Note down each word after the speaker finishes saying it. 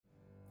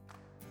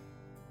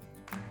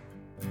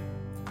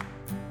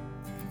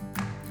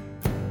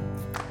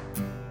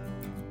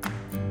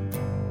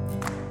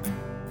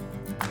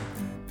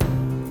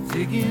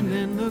digging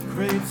in the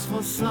crates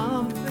for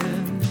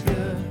something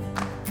good.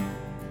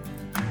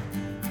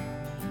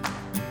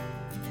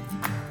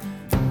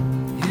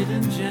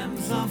 Hidden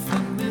gems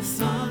often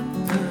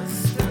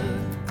misunderstood.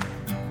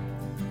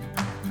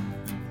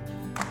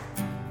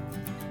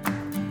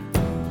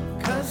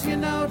 'Cause you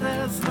know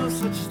there's no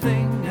such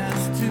thing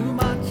as too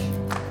much.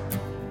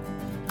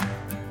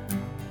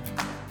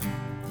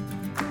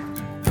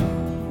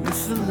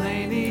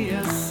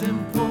 Miscellaneous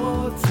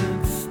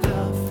important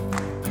stuff.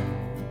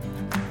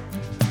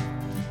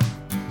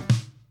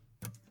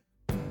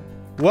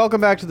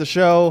 Welcome back to the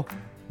show.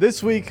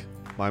 This week,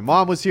 my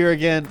mom was here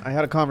again. I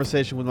had a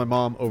conversation with my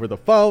mom over the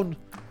phone,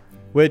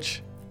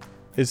 which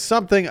is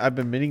something I've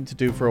been meaning to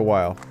do for a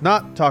while.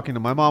 Not talking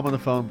to my mom on the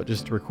phone, but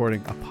just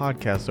recording a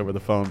podcast over the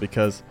phone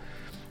because,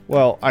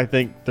 well, I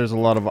think there's a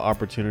lot of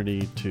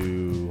opportunity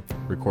to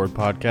record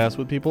podcasts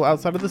with people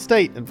outside of the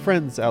state and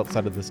friends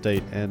outside of the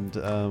state, and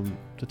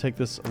to take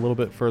this a little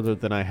bit further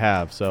than I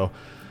have. So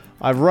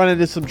I've run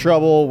into some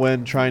trouble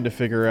when trying to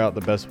figure out the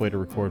best way to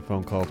record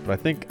phone calls, but I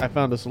think I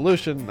found a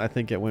solution. I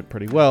think it went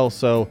pretty well,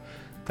 so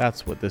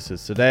that's what this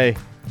is today.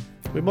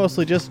 We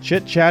mostly just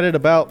chit-chatted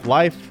about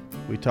life.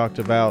 We talked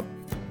about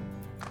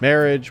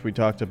marriage. We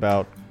talked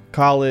about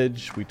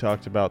college. We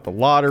talked about the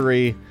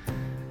lottery.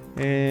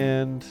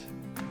 And,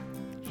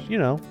 you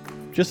know,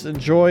 just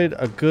enjoyed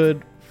a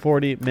good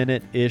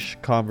 40-minute-ish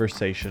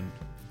conversation.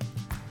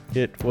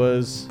 It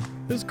was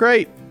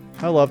great.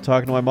 I love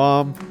talking to my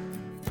mom.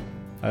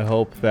 I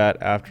hope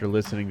that after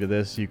listening to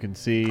this, you can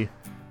see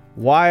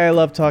why I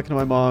love talking to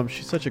my mom.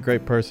 She's such a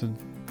great person.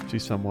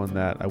 She's someone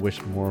that I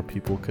wish more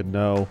people could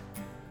know.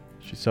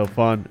 She's so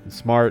fun and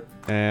smart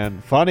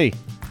and funny.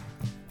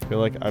 I feel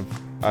like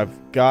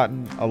I've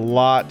gotten a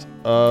lot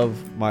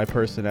of my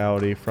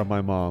personality from my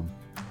mom.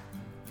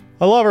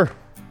 I love her.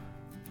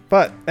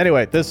 But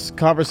anyway, this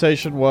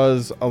conversation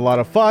was a lot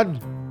of fun.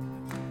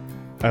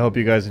 I hope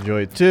you guys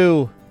enjoy it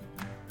too.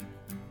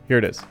 Here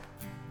it is.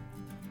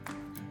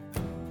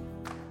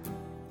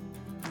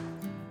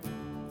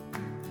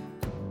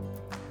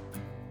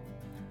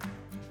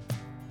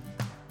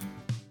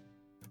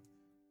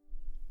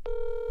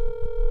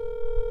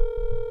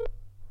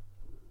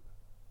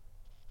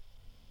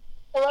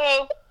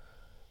 Hello.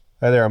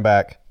 Hi there, I'm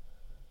back.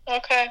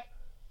 Okay.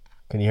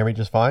 Can you hear me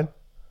just fine?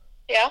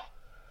 Yeah.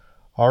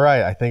 All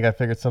right, I think I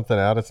figured something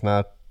out. It's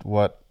not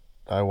what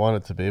I want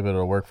it to be, but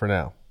it'll work for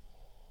now.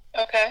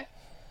 Okay.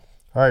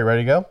 All right,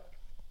 ready to go?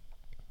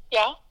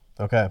 Yeah.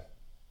 Okay.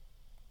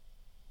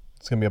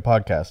 It's going to be a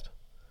podcast.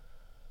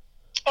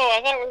 Oh,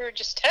 I thought we were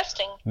just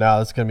testing. No,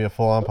 this is going to be a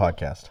full-on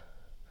podcast.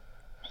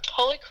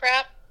 Holy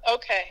crap.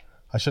 Okay.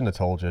 I shouldn't have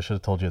told you. I should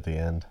have told you at the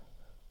end.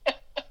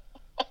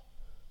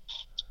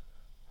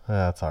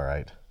 That's all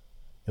right.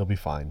 You'll be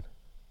fine.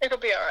 It'll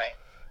be all right.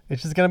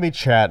 It's just going to be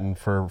chatting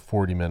for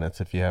 40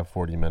 minutes if you have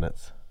 40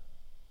 minutes.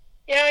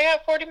 Yeah, I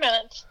got 40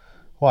 minutes.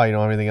 Why, you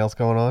don't have anything else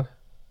going on?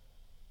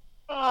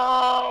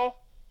 Oh.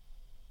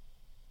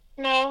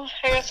 No,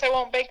 I guess I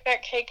won't bake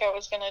that cake I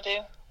was going to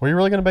do. Were you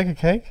really going to bake a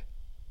cake?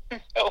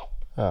 Oh.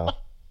 Oh.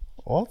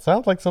 Well, it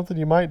sounds like something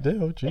you might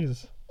do.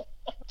 Jeez.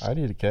 I'd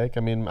eat a cake. I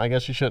mean, I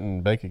guess you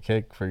shouldn't bake a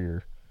cake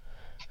for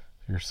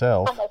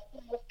yourself.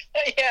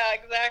 Yeah,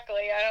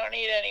 exactly. I don't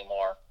need any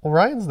more. Well,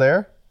 Ryan's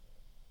there.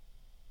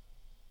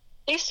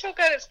 He's still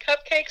got his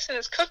cupcakes and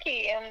his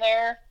cookie in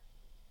there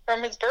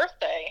from his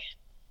birthday.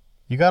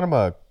 You got him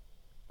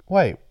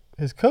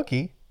his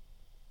cookie?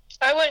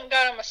 I went and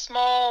got him a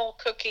small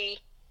cookie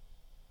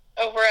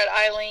over at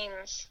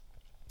Eileen's.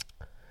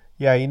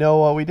 Yeah, you know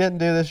what we didn't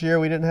do this year?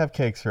 We didn't have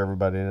cakes for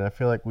everybody, and I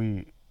feel like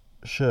we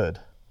should.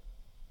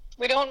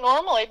 We don't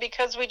normally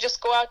because we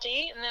just go out to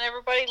eat and then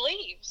everybody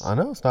leaves. I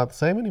know, it's not the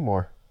same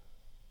anymore.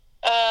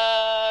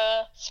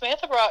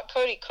 Samantha brought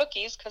Cody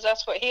cookies because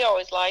that's what he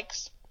always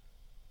likes.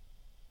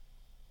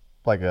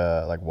 Like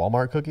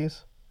Walmart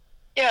cookies?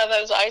 Yeah,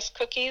 those ice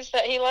cookies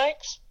that he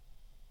likes.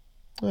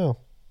 Oh.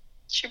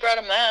 She brought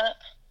him that.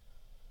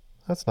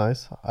 That's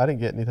nice. I didn't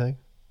get anything.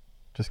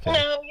 Just kidding.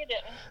 No, you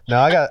didn't.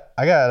 No,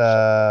 I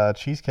got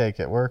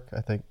cheesecake at work,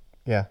 I think.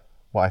 Yeah.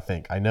 Well,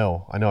 I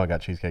know I got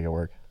cheesecake at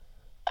work.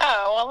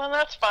 Oh, well then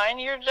that's fine.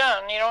 You're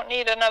done. You don't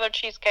need another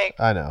cheesecake.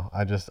 I know.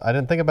 I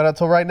didn't think about it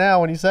until right now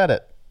when you said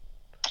it.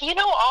 You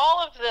know,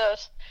 all of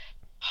this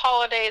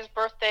holidays,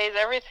 birthdays,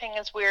 everything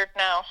is weird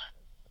now.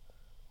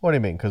 What do you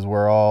mean? Because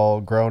we're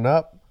all grown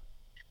up?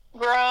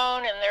 Grown,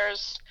 and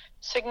there's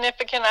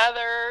significant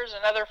others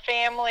and other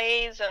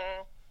families,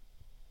 and,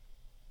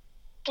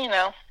 you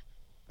know.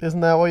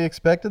 Isn't that what you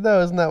expected,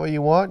 though? Isn't that what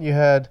you want? You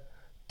had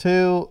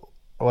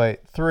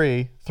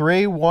three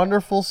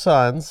wonderful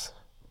sons.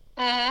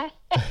 Mm-hmm.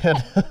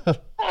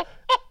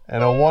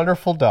 and a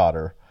wonderful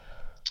daughter.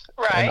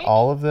 Right. And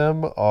all of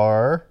them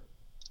are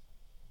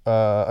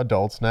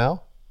adults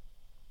now.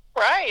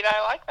 Right,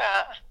 I like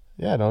that.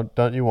 Yeah,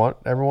 don't you want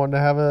everyone to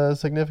have a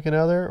significant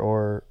other,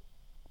 or?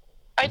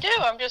 I do.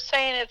 I'm just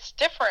saying it's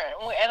different,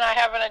 and I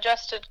haven't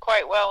adjusted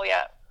quite well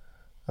yet.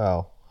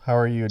 Oh, how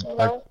are you? No.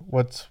 Like,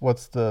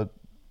 what's the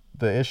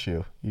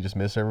issue? You just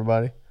miss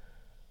everybody?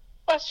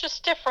 Well, it's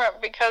just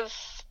different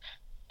because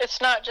it's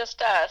not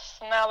just us.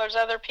 Now there's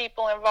other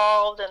people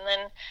involved, and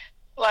then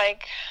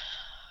like,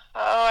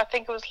 I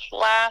think it was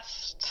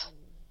last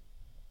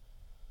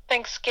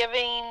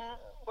Thanksgiving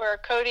where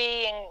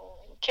Cody and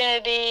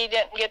Kennedy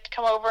didn't get to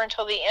come over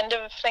until the end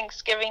of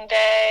Thanksgiving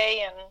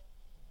Day, and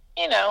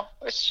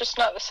it's just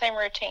not the same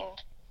routine.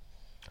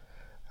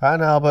 I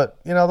know, but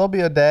there'll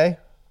be a day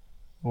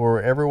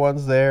where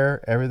everyone's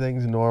there,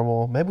 everything's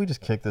normal. Maybe we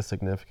just kick the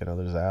significant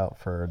others out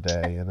for a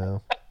day,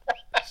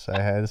 Say,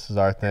 hey, this is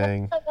our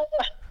thing.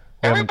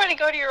 Everybody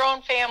go to your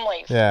own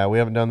families. Yeah, we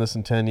haven't done this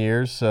in 10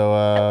 years,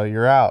 so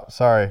you're out.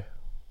 Sorry.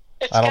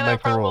 It's I don't going to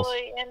make the rules.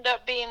 probably end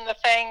up being the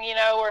thing,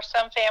 where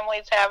some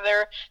families have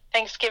their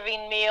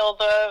Thanksgiving meal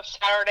the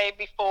Saturday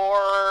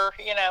before,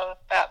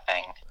 that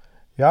thing.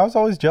 Yeah, I was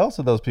always jealous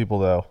of those people,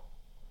 though.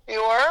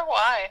 You were?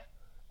 Why?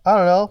 I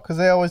don't know, because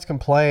they always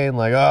complain,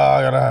 like, oh,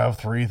 I got to have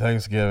 3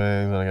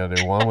 Thanksgivings, and I got to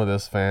do one with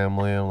this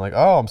family. I'm like,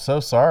 oh, I'm so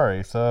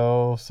sorry.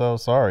 So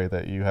sorry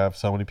that you have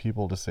so many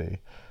people to see.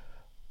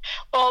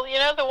 Well,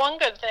 the one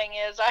good thing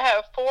is I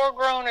have 4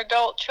 grown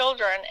adult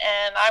children,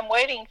 and I'm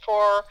waiting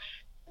for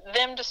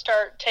them to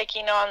start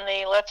taking on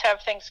the let's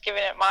have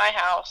Thanksgiving at my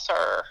house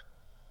or...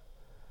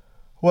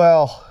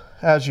 Well,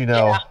 as you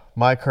know,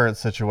 my current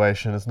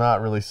situation is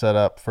not really set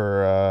up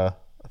for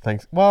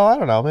well, I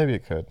don't know, maybe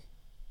it could.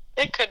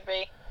 It could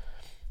be.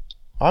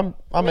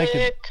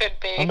 It could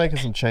be. I'm making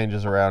some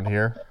changes around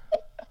here,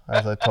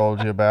 as I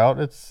told you about.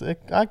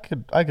 I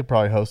could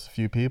probably host a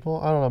few people.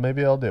 I don't know,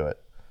 maybe I'll do it.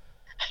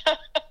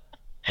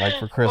 Like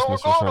for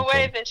Christmas well, we're going or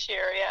something. away this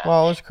year, yeah.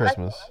 Well, it's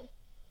Christmas.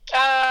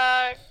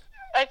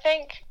 I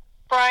think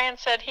Brian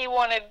said he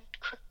wanted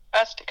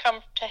us to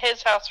come to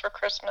his house for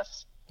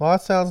Christmas. Well,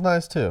 that sounds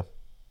nice too.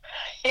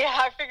 Yeah,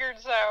 I figured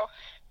so.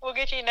 We'll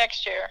get you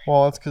next year.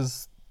 Well, it's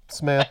because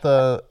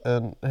Samantha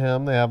and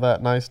him, they have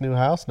that nice new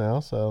house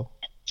now, so.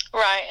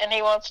 Right, and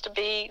he wants to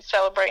be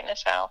celebrating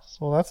his house.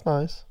 Well, that's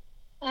nice.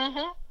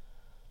 Mm-hmm.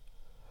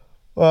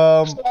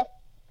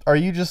 Are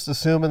you just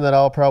assuming that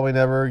I'll probably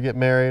never get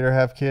married or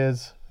have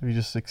kids? Have you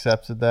just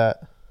accepted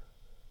that?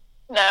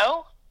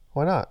 No.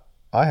 Why not?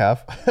 I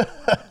have.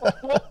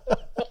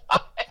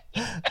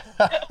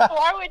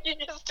 Why would you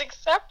just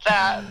accept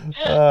that?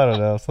 I don't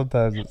know.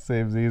 Sometimes it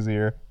seems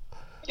easier.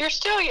 You're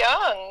still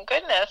young.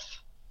 Goodness.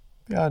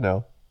 Yeah, I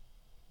know.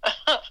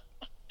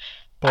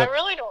 I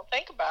really don't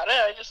think about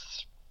it.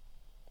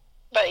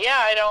 But yeah,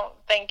 I don't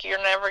think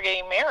you're never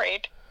getting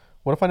married.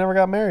 What if I never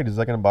got married? Is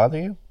that going to bother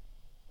you?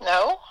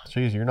 No.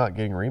 Jeez, you're not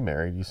getting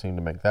remarried. You seem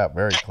to make that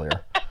very clear.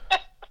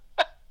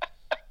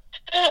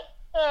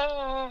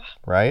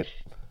 Right?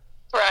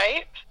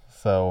 Right.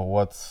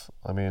 So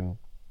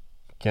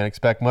can't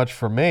expect much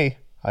from me.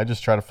 I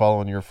just try to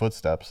follow in your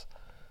footsteps.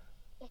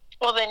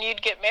 Well, then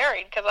you'd get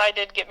married, because I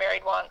did get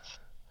married once.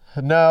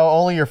 No,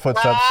 only your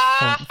footsteps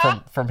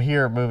from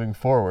here moving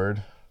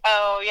forward.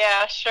 Oh,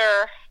 yeah,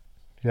 sure.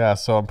 Yeah,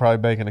 so I'm probably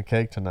baking a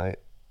cake tonight.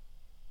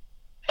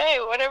 Hey,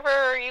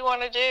 whatever you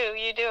want to do,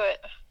 you do it.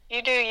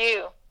 You do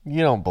you.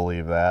 You don't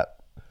believe that.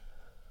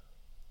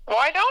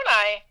 Why don't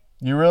I?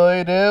 You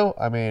really do?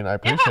 I mean, I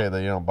appreciate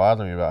that you don't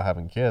bother me about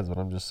having kids, but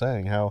I'm just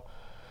saying how...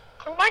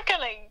 I'm not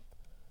going to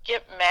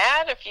get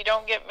mad if you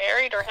don't get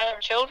married or have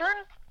children.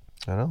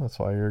 I know, that's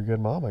why you're a good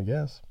mom, I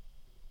guess.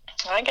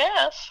 I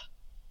guess.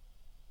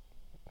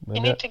 Maybe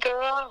you need to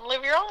go out and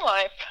live your own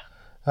life.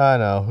 I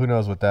know. Who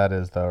knows what that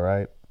is, though,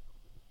 right?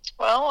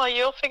 Well,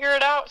 you'll figure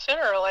it out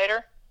sooner or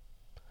later.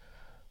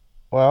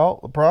 Well,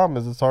 the problem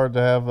is it's hard to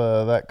have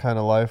that kind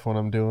of life when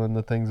I'm doing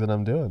the things that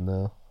I'm doing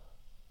now.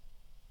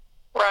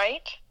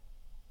 Right.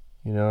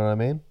 You know what I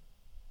mean?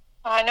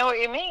 I know what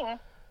you mean.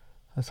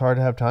 It's hard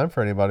to have time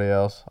for anybody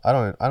else. I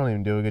don't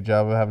even do a good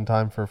job of having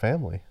time for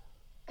family.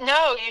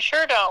 No, you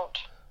sure don't.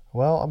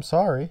 Well, I'm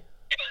sorry.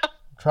 I'm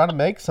trying to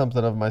make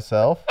something of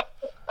myself.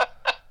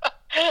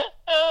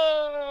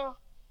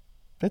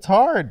 It's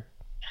hard.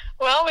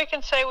 Well, we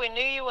can say we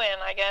knew you in,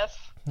 I guess.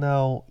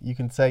 No, you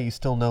can say you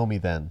still know me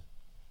then.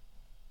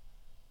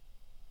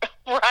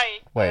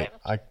 Right. Wait,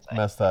 I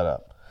messed that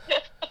up.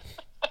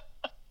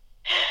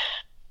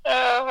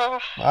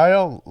 I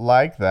don't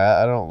like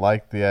that. I don't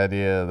like the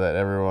idea that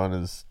everyone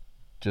is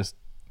just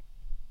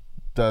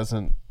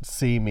doesn't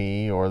see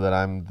me or that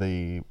I'm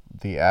the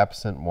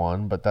absent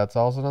one, but that's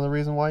also another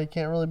reason why you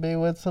can't really be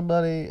with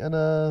somebody in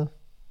a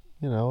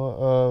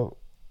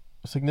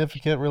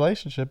significant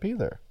relationship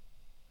either.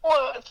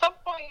 Well, at some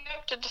point you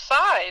have to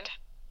decide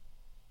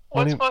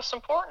what's most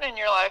important in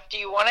your life. Do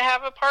you want to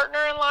have a partner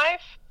in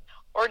life,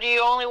 or do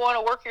you only want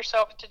to work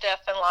yourself to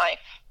death in life?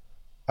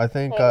 I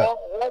think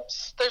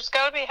there's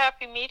got to be a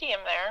happy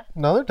medium there.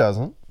 No, there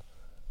doesn't.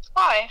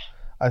 Why?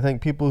 I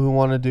think people who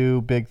want to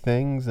do big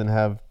things and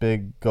have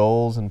big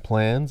goals and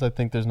plans, I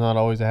think there's not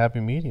always a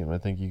happy medium. I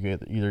think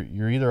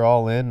you're either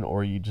all in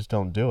or you just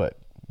don't do it.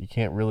 You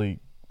can't really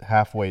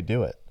halfway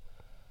do it.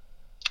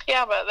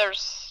 Yeah, but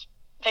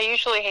they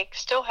usually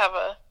still have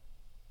a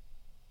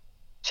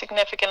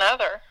significant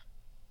other.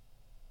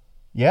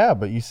 Yeah,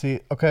 but you see,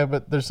 okay,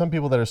 but there's some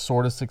people that are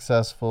sort of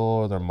successful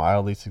or they're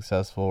mildly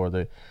successful or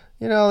they,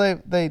 you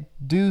know, they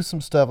do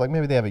some stuff, like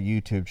maybe they have a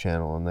YouTube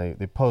channel and they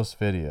post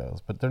videos,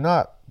 but they're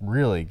not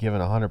really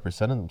giving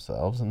 100% of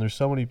themselves. And there's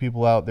so many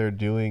people out there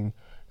doing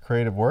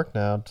creative work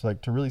now to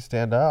really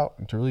stand out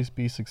and to really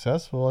be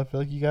successful. I feel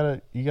like you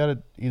gotta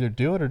either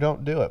do it or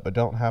don't do it, but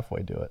don't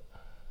halfway do it.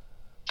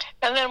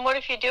 And then what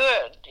if you do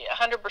it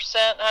 100%,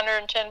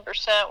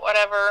 110%,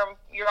 whatever,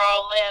 you're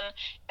all in,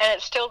 and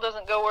it still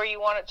doesn't go where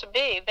you want it to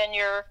be? Then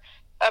you're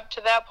up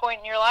to that point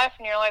in your life,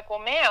 and you're like, well,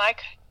 man, I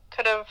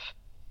could have,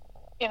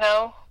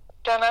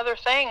 done other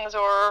things,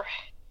 or,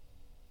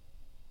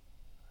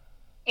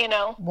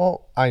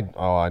 Well, I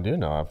do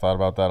know. I've thought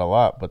about that a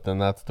lot, but then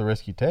that's the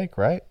risk you take,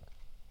 right?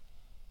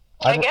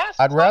 I guess.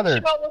 I'd rather.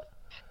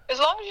 As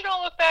long as you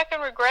don't look back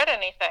and regret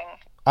anything.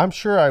 I'm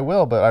sure I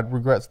will, but I'd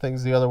regret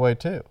things the other way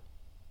too.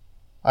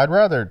 I'd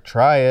rather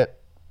try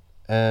it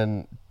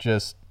and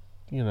just,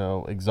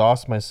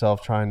 exhaust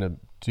myself trying to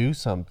do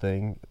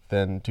something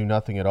than do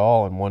nothing at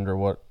all and wonder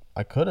what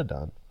I could have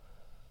done.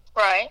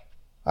 Right.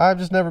 I've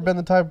just never been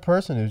the type of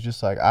person who's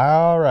just like,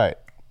 all right,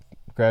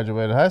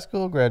 graduated high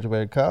school,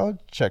 graduated college,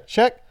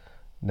 check.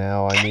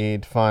 Now I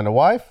need to find a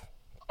wife.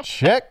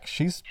 Check.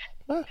 She's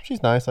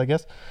nice, I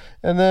guess.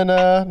 And then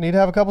need to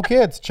have a couple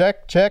kids.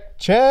 Check.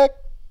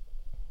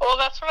 Well,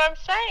 that's what I'm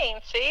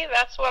saying. See,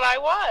 that's what I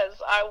was.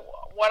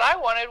 What I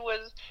wanted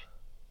was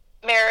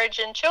marriage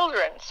and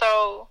children.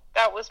 So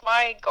that was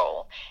my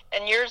goal.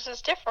 And yours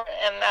is different.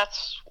 And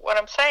that's what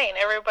I'm saying.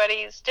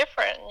 Everybody's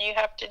different, and you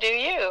have to do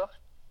you.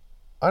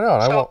 I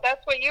know. So if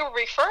that's what you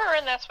prefer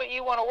and that's what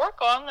you want to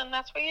work on, then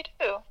that's what you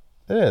do.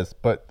 It is,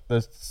 but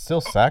there's still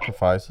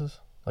sacrifices.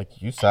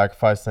 Like, you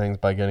sacrifice things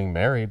by getting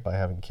married, by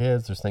having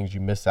kids. There's things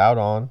you miss out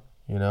on,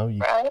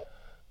 Right.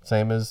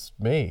 Same as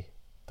me.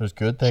 There's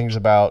good things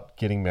about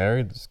getting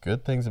married. There's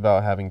good things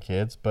about having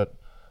kids, but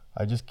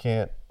I just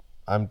can't.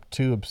 I'm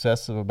too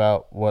obsessive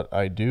about what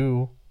I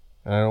do,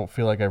 and I don't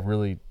feel like I've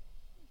really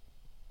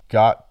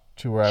got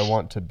to where I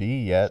want to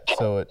be yet.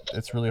 So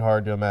it's really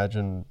hard to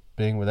imagine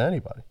being with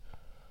anybody.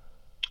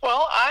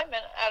 Well, I'm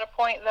at a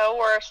point though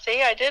where,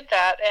 see, I did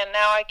that, and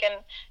now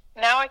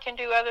I can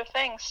do other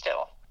things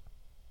still.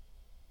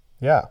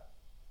 Yeah.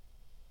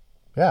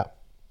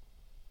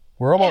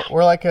 We're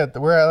like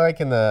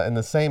in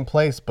the same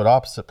place but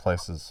opposite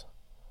places.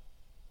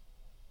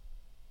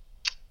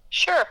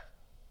 Sure.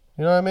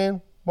 You know what I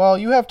mean? Well,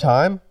 you have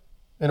time.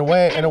 In a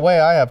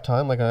way I have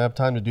time. Like, I have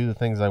time to do the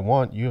things I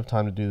want. You have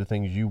time to do the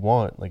things you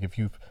want. Like, if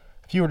you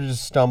were to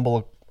just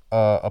stumble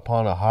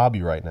upon a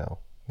hobby right now,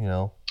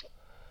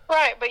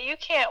 Right, but you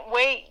can't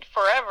wait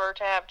forever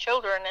to have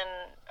children and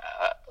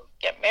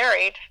get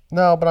married.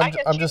 No, but I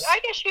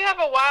guess you have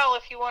a while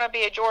if you want to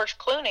be a George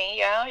Clooney.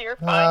 Yeah, you're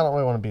fine. I don't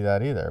really want to be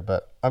that either.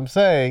 But I'm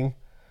saying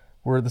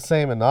we're the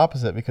same and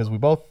opposite, because we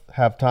both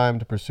have time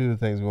to pursue the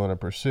things we want to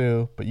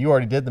pursue. But you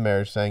already did the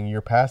marriage thing.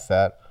 You're past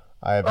that.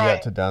 I have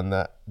yet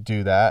to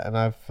do that, and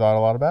I've thought a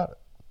lot about it.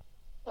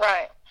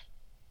 Right.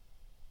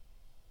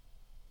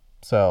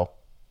 So,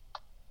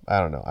 I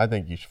don't know. I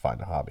think you should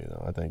find a hobby,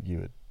 though. I think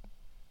you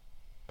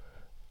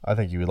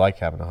would like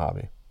having a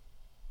hobby.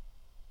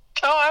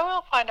 Oh, I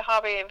will find a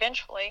hobby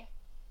eventually.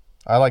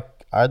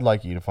 I'd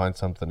like you to find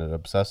something to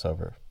obsess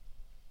over.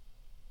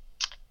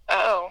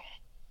 Oh.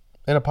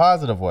 In a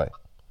positive way.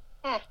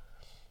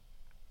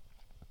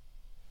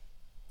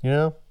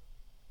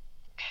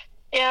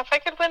 Yeah, if I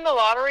could win the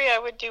lottery, I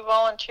would do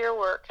volunteer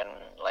work and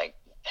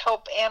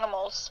help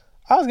animals.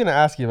 I was going to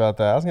ask you about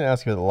that. I was going to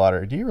ask you about the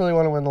lottery. Do you really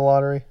want to win the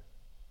lottery?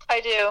 I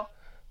do.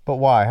 But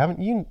why? Haven't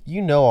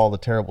you know all the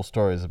terrible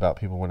stories about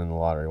people winning the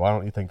lottery? Why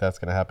don't you think that's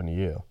going to happen to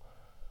you?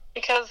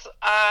 Because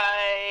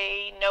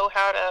I know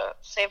how to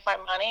save my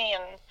money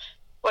and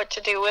what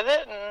to do with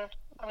it, and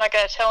I'm not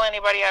going to tell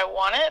anybody I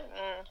want it.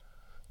 And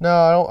no,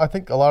 I don't. I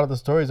think a lot of the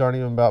stories aren't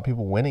even about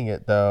people winning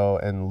it though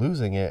and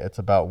losing it. It's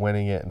about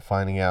winning it and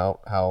finding out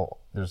how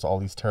there's all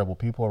these terrible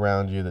people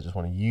around you that just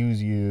want to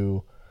use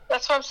you.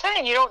 That's what I'm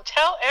saying. You don't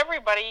tell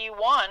everybody you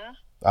won.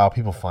 Oh,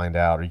 people find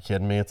out. Are you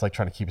kidding me? It's like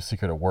trying to keep a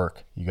secret at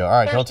work. You go, all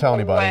right, don't tell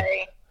anybody.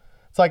 Way.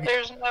 It's like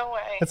there's no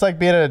way. It's like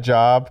being at a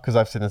job, because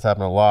I've seen this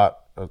happen a lot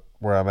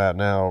where I'm at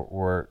now,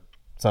 where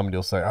somebody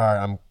will say, all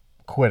right, I'm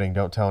quitting,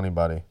 don't tell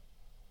anybody.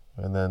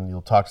 And then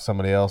you'll talk to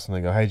somebody else and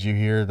they go, hey, did you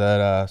hear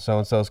that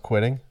so-and-so's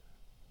quitting?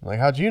 I'm like,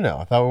 how'd you know?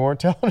 I thought we weren't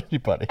telling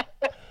anybody.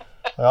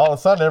 All of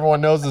a sudden, everyone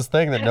knows this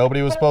thing that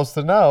nobody was supposed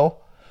to know.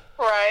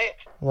 Right.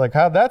 Like,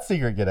 how'd that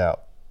secret get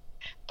out?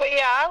 But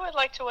yeah, I would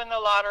like to win the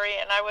lottery,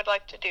 and I would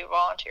like to do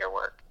volunteer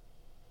work.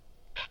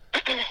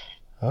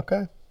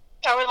 Okay.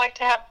 I would like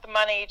to have the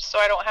money so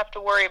I don't have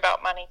to worry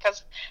about money,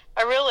 because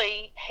I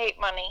really hate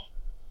money.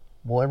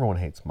 Well, everyone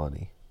hates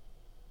money.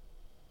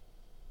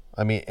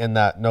 I mean, in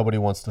that nobody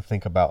wants to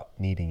think about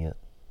needing it.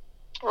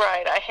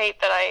 Right. I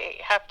hate that I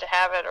have to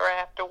have it, or I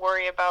have to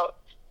worry about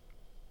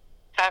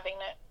having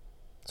it.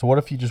 So what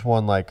if you just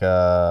won like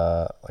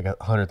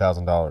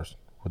 $100,000?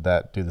 Would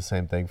that do the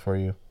same thing for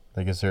you?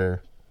 Like, is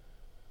there...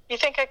 You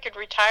think I could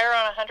retire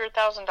on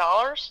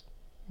 $100,000?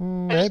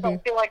 I just Maybe.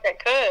 don't feel like I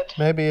could.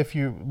 Maybe if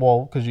you,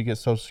 well, because you get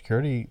Social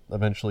Security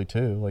eventually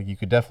too. Like you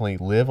could definitely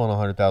live on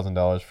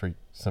 $100,000 for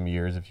some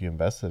years if you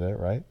invested it,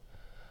 right?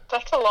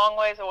 That's a long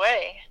ways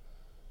away.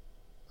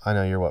 I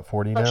know you're what,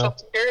 40 now? Social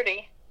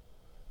Security.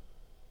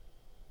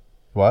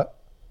 What?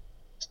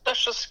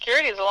 Social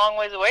Security is a long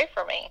ways away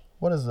from me.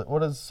 What is it?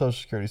 What is Social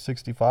Security?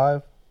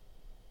 65?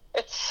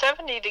 It's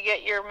 70 to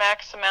get your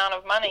max amount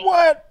of money.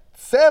 What?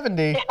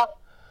 70? Yeah.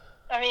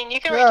 I mean,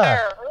 you can Yeah.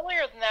 retire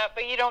earlier than that,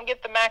 but you don't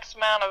get the max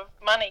amount of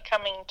money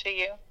coming to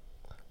you.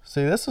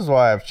 See, this is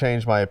why I've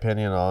changed my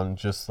opinion on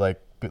just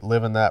like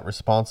living that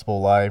responsible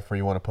life where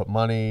you want to put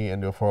money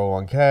into a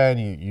 401k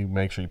and you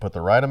make sure you put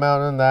the right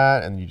amount in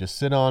that and you just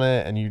sit on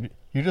it and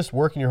you're just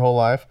working your whole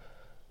life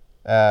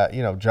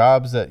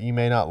jobs that you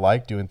may not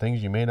like, doing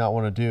things you may not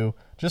want to do,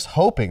 just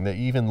hoping that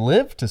you even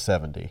live to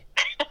 70.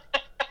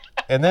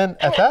 And then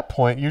at that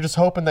point, you're just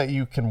hoping that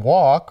you can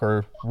walk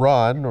or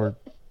run or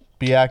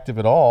be active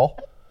at all.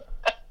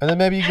 And then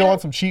maybe you go on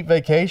some cheap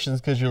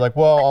vacations because you're like,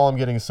 well, all I'm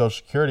getting is Social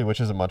Security,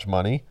 which isn't much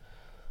money.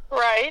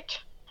 Right.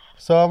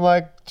 So I'm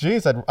like,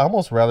 geez, I'd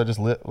almost rather just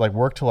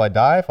work till I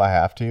die if I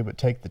have to, but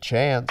take the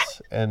chance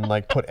and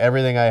like put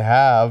everything I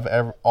have,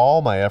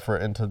 all my effort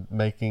into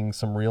making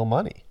some real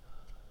money.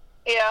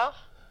 Yeah.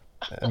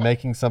 And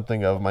making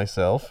something of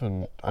myself.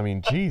 And I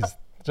mean, geez,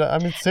 I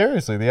mean,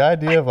 seriously, the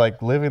idea of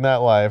like living that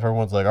life,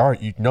 everyone's like, all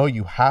right,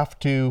 you have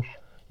to,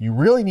 you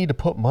really need to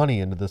put money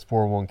into this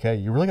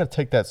 401k. You really got to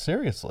take that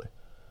seriously.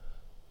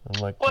 I'm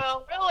like,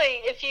 well,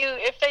 really,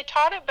 if they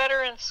taught it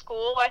better in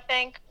school, I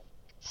think,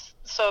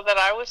 so that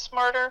I was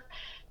smarter,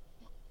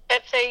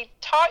 if they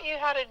taught you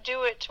how to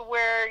do it to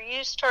where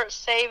you start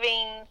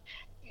saving,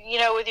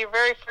 with your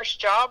very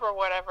first job or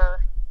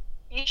whatever,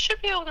 you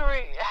should be able to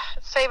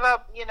save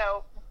up,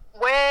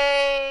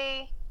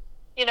 way,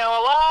 a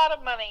lot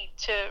of money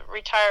to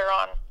retire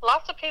on.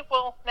 Lots of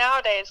people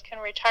nowadays can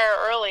retire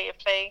early if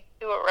they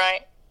do it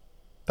right.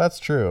 That's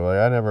true. Like,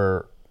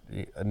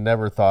 I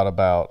never thought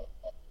about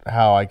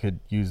how I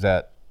could use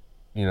that,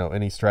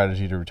 any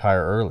strategy to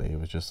retire early. It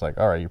was just like,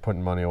 all right, you're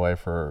putting money away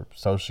for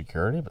Social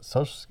Security, but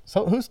so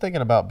who's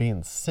thinking about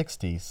being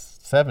 60,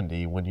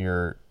 70 when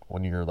you're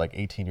like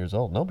 18 years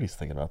old? Nobody's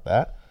thinking about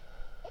that.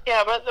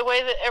 Yeah, but the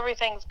way that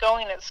everything's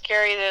going, it's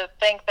scary to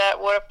think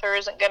that what if there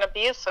isn't going to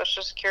be a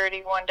Social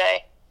Security one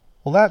day?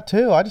 Well, that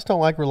too. I just don't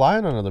like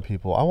relying on other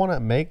people. I want to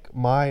make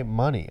my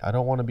money. I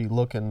don't want to be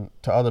looking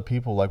to other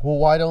people like, well,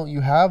 why don't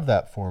you have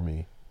that for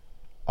me?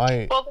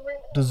 I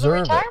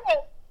deserve the retirement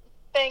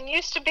thing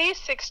used to be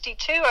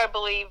 62, I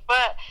believe,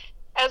 but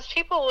as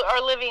people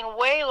are living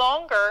way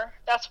longer,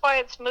 that's why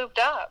it's moved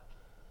up.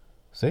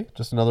 See,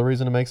 just another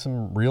reason to make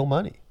some real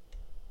money.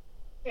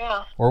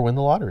 Yeah. Or win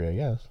the lottery, I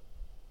guess.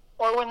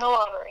 Or win the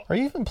lottery. Are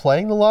you even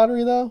playing the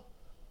lottery, though?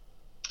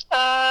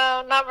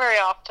 Not very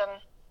often.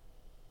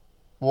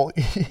 Well,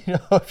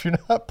 if you're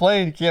not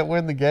playing, you can't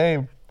win the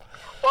game.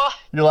 Well,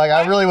 you're like,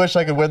 I really wish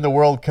I could win the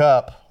World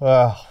Cup.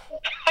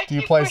 Do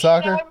you play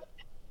soccer?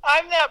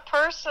 I'm that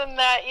person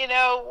that,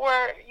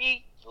 where you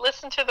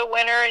listen to the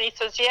winner and he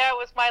says, yeah, it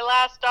was my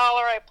last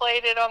dollar. I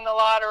played it on the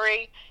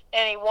lottery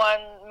and he won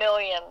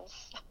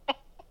millions.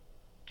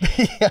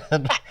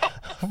 Yeah.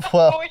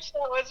 Well, I wish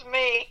that was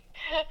me.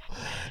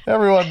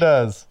 Everyone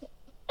does.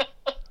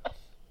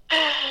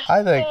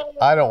 I think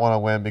I don't want to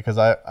win because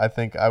I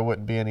think I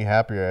wouldn't be any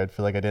happier. I'd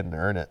feel like I didn't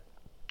earn it.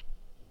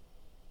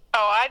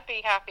 Oh, I'd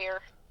be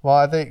happier. Well,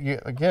 I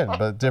think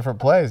but different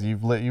plays.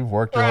 You've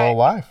worked your whole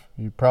life.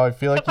 You probably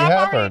feel like you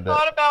have earned it. I've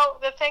already thought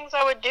about the things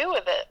I would do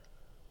with it.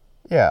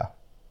 Yeah.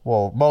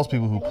 Well, most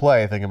people who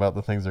play think about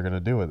the things they're going to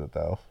do with it,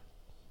 though.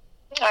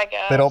 I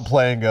guess. They don't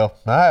play and go,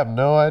 I have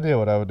no idea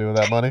what I would do with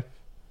that money.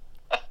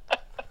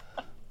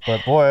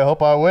 But boy, I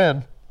hope I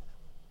win.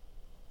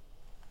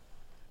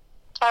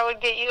 I would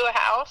get you a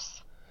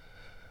house.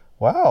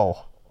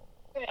 Wow.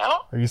 Yeah.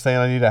 Are you saying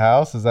I need a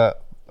house? Is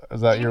that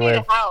your way? You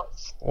need a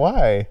house.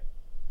 Why?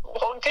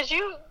 Well, because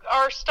you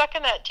are stuck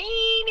in that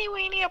teeny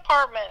weeny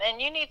apartment,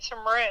 and you need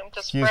some room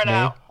to spread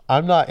out.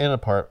 I'm not in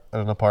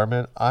an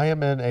apartment. I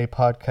am in a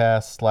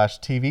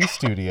podcast/TV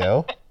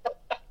studio.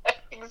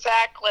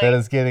 Exactly. That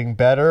is getting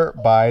better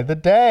by the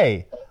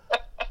day.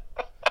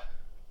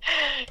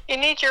 You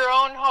need your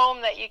own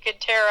home that you could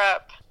tear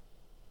up.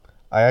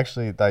 I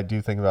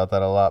do think about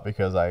that a lot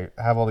because I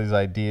have all these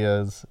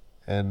ideas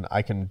and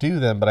I can do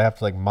them, but I have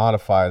to like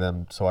modify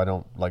them so I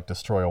don't like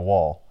destroy a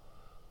wall.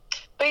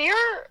 But your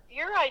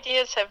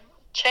ideas have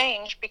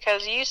changed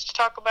because you used to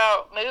talk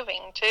about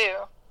moving too.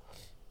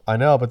 I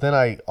know, but then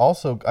I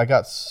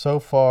got so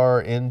far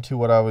into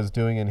what I was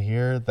doing in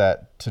here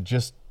that to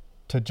just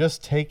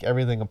take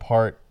everything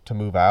apart to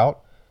move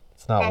out,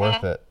 it's not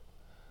worth it.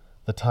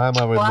 The time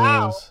I would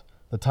lose.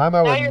 The time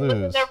I would lose. Now you're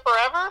living there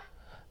forever?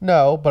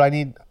 No, but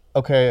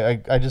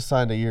I just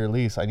signed a year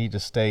lease. I need to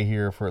stay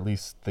here for at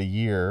least the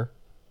year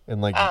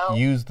and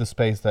use the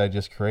space that I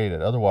just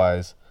created.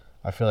 Otherwise,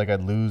 I feel like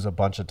I'd lose a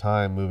bunch of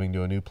time moving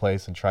to a new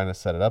place and trying to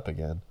set it up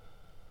again.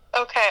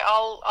 Okay,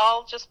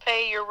 I'll just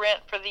pay your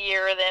rent for the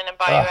year then and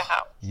buy you a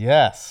house.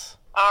 Yes.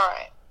 All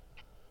right.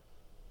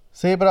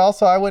 See, but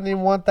also I wouldn't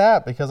even want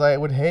that because I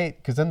would hate,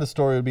 because then the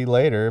story would be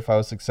later if I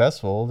was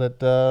successful that,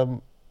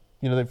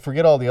 they'd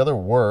forget all the other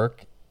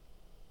work.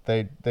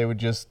 They would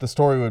just, the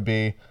story would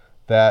be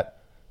that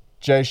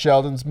Jay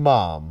Sheldon's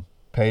mom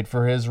paid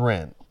for his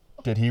rent.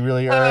 Did he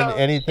really earn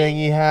anything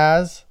he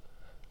has?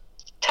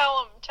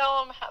 Tell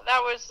him how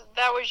that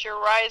was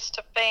your rise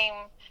to fame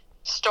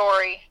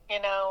story.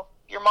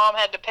 Your mom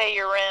had to pay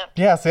your rent.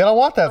 Yeah, see, I don't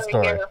want that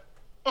story.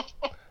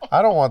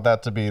 I don't want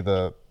that to be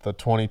the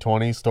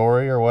 2020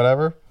 story or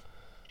whatever.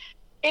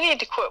 You need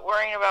to quit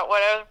worrying about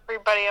what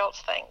everybody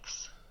else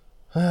thinks.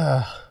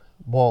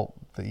 Well,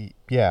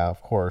 yeah,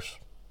 of course.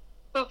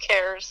 Who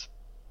cares?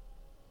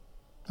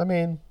 I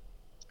mean,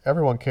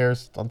 everyone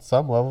cares on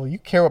some level. You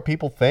care what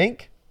people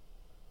think?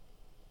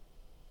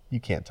 You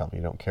can't tell me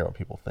you don't care what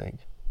people think.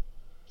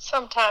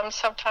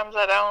 Sometimes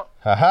I don't.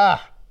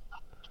 Ha-ha!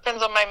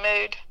 Depends on my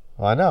mood.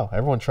 Well, I know.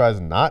 Everyone tries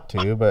not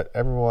to, but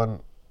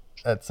everyone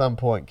at some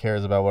point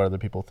cares about what other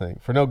people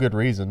think. For no good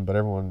reason, but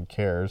everyone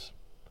cares.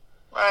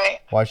 Right.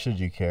 Why should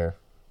you care?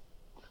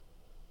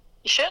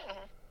 You shouldn't.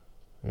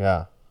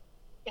 Yeah.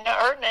 You're not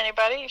hurting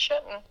anybody. You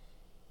shouldn't.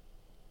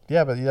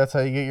 Yeah, but that's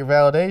how you get your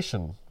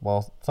validation.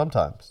 Well,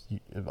 sometimes.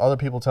 If other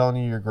people telling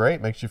you you're great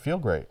makes you feel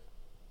great.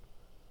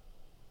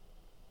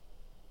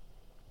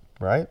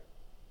 Right?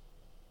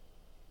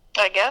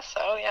 I guess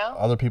so, yeah.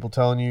 Other people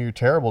telling you you're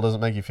terrible doesn't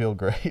make you feel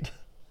great.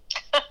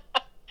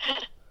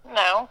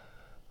 No.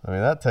 I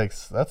mean,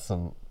 that's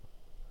some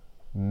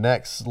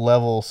next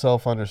level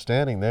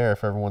self-understanding there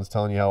if everyone's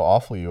telling you how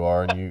awful you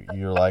are and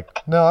you're like,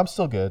 no, I'm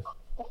still good.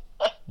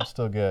 I'm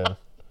still good.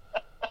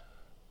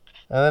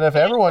 And then if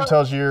everyone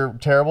tells you you're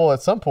terrible,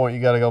 at some point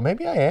you got to go,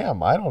 maybe I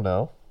am. I don't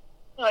know.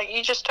 Like,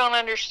 you just don't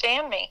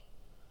understand me.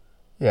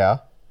 Yeah.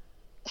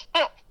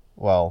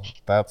 Well,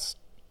 that's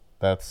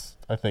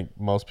I think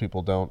most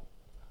people don't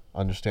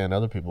understand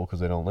other people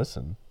because they don't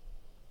listen.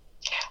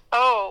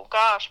 Oh,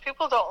 gosh.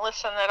 People don't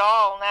listen at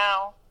all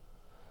now.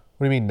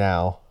 What do you mean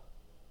now?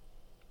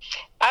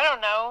 I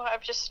don't know.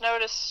 I've just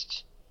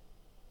noticed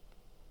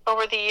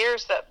over the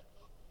years that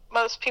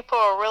most people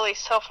are really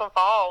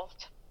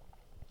self-involved.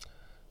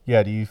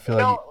 Yeah, do you feel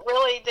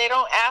They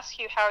don't ask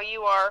you how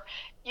you are.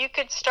 They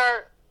could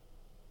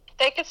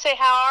say,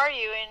 how are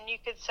you? And you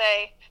could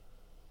say,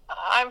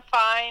 I'm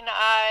fine.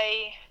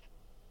 I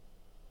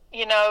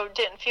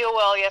didn't feel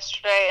well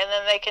yesterday. And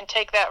then they can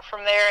take that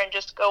from there and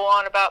just go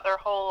on about their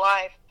whole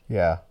life.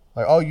 Yeah.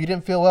 Like, oh, you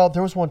didn't feel well?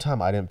 There was one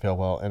time I didn't feel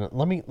well. And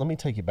let me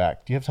take you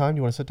back. Do you have time? Do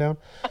you want to sit down?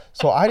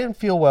 So I didn't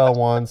feel well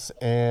once.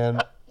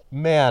 And,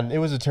 man, it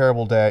was a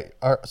terrible day.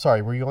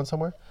 Sorry, were you going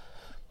somewhere?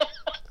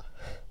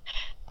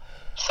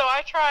 So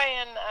I try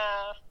and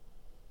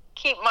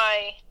keep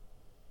my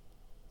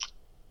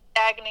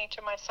agony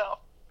to myself.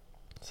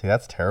 See,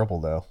 that's terrible,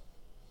 though.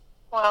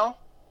 Well,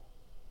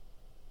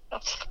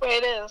 that's the way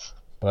it is.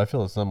 But I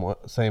feel the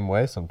same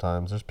way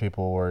sometimes. There's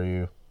people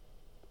where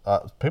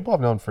people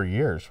I've known for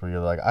years where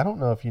you're like, I don't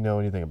know if you know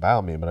anything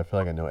about me, but I feel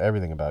like I know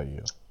everything about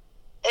you.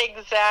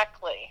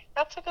 Exactly.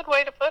 That's a good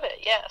way to put it,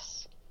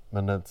 yes.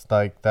 And it's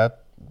like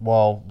that,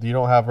 well, you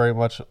don't have very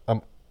much,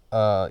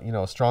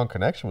 a strong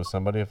connection with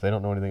somebody if they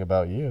don't know anything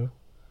about you.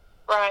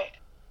 Right.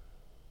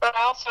 But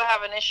I also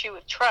have an issue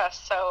with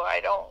trust, so I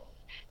don't.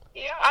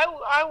 Yeah,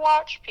 I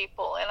watch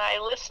people and I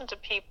listen to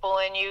people,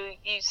 and you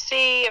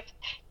see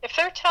if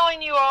they're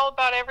telling you all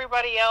about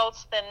everybody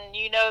else, then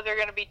they're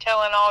going to be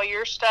telling all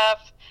your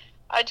stuff.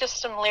 I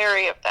just am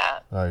leery of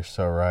that. Oh, you're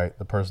so right.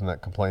 The person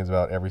that complains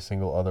about every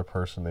single other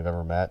person they've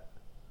ever met.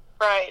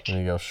 Right. And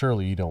you go,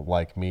 surely you don't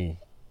like me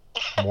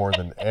more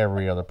than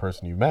every other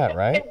person you've met,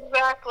 right?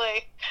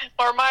 Exactly.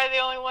 Or am I the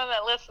only one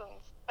that listens?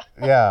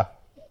 Yeah.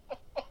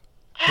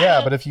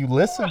 Yeah, but if you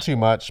listen too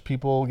much,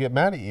 people get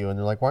mad at you, and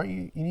they're like, why don't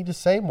you need to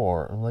say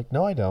more? I'm like,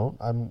 no, I don't.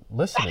 I'm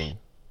listening.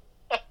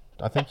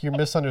 I think you're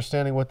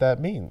misunderstanding what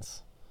that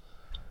means.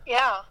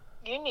 Yeah,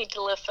 you need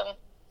to listen.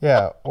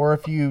 Yeah, or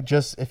if you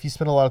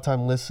spend a lot of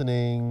time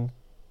listening,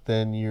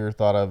 then you're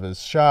thought of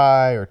as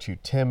shy or too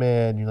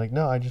timid, and you're like,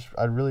 no, I'd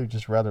really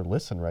just rather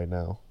listen right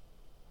now.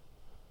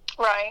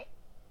 Right.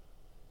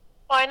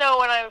 Well, I know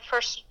when I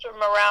first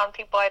am around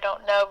people I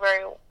don't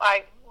know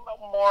I'm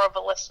more of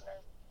a listener.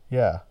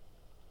 Yeah.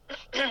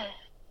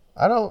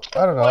 I don't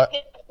know. What do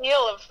you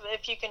feel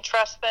if you can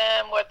trust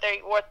them, what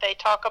they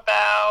talk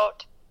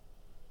about?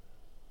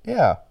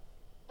 Yeah.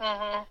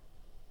 Mhm.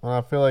 And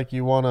I feel like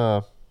you want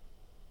to,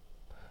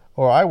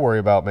 or I worry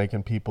about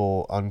making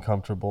people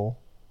uncomfortable.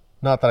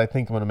 Not that I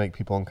think I'm going to make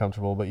people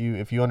uncomfortable, but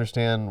if you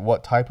understand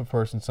what type of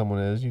person someone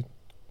is, you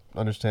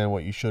understand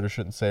what you should or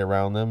shouldn't say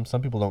around them.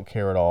 Some people don't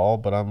care at all,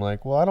 but I'm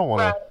like, well, I don't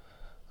want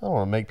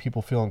to make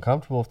people feel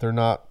uncomfortable if they're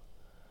not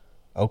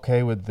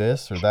okay with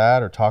this or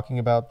that or talking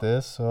about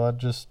this, so I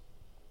just...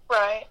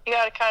 Right. You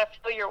got to kind of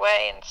feel your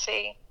way and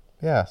see.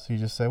 Yeah, so you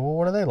just say, well,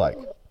 what are they like?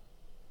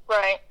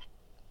 Right.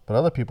 But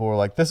other people were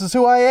like, this is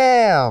who I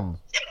am!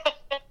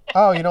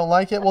 Oh, you don't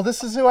like it? Well,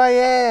 this is who I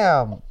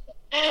am!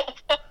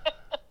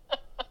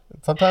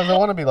 Sometimes I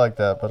want to be like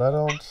that, but I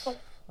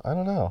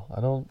don't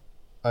know.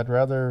 I'd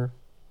rather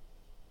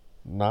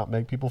not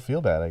make people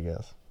feel bad, I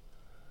guess.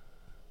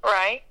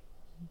 Right.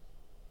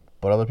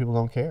 But other people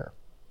don't care.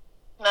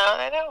 No,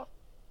 they don't.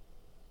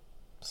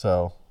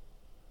 So,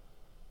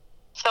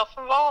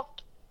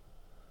 Self-involved.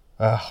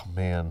 oh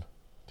man,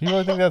 do you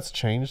really think that's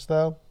changed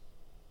though,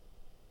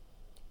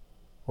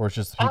 or it's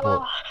just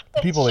the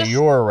people that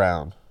you're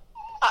around?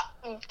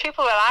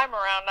 People that I'm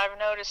around, I've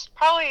noticed,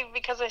 probably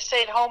because I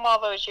stayed home all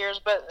those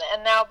years,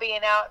 and now being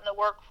out in the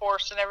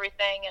workforce and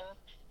everything and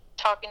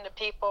talking to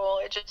people,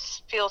 it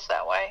just feels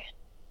that way.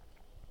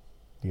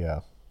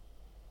 Yeah.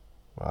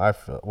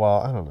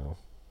 Well, I don't know.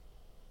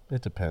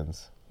 It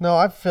depends. No,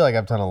 I feel like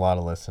I've done a lot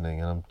of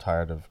listening, and I'm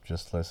tired of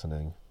just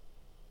listening.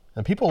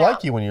 And people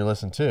like you when you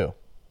listen too.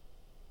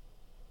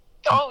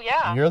 Oh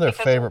yeah, you're their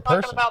favorite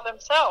person. Talking about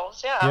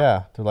themselves, yeah.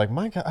 Yeah, they're like,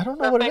 my God, I don't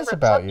know what it is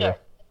about you.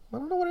 I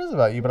don't know what it is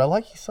about you, but I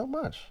like you so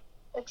much.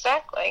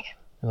 Exactly.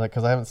 You're like,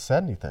 because I haven't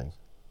said anything.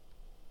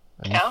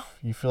 And yeah.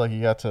 You feel like you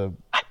got to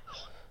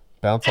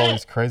bounce all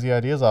these crazy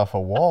ideas off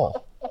a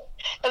wall.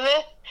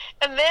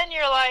 And then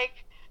you're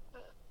like,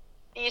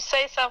 you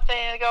say something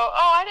and they go,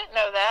 oh, I didn't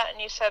know that.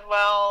 And you said,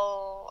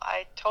 well,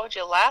 I told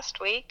you last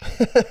week.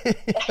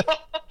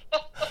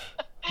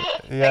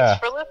 Yeah.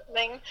 Thanks for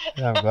listening.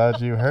 Yeah, I'm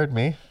glad you heard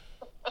me.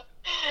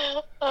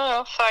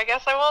 Oh, so I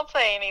guess I won't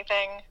say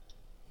anything.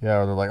 Yeah,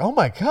 or they're like, oh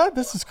my God,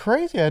 this is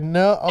crazy. I had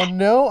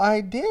no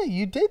idea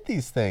you did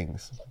these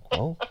things.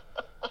 Well,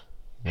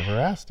 you never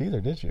asked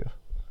either, did you?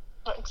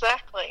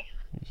 Exactly.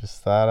 You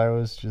just thought I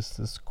was just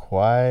this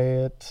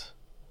quiet,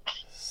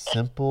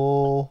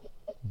 simple,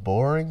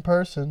 boring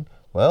person.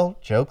 Well,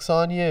 joke's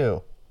on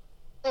you.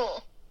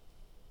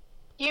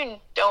 You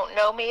don't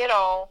know me at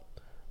all.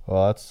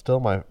 Well, that's still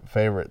my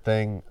favorite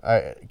thing.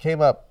 It came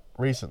up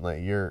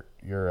recently, your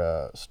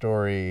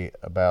story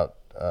about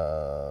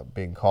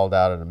being called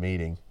out at a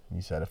meeting.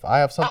 You said, if I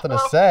have something to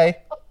say,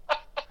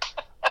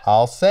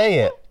 I'll say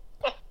it.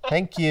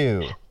 Thank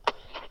you.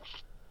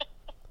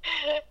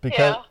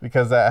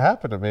 Because that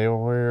happened to me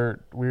when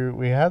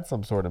we had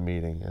some sort of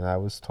meeting, and I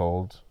was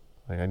told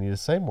like I need to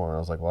say more. And I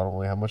was like, well, I don't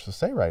really have much to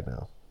say right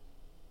now.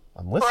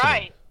 I'm listening.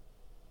 Right.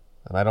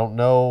 And I don't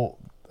know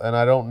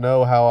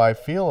how I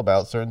feel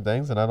about certain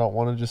things, and I don't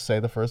want to just say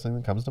the first thing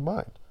that comes to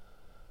mind.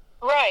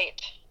 Right.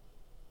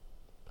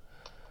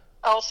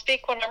 I'll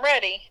speak when I'm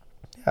ready.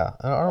 Yeah,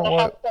 I don't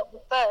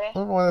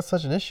know why that's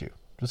such an issue.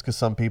 Just because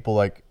some people,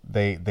 like,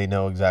 they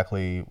know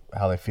exactly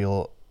how they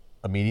feel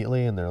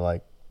immediately, and they're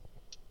like,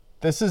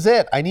 this is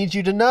it. I need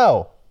you to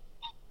know.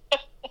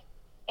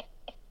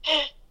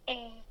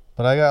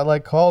 But I got,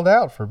 like, called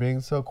out for being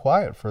so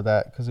quiet for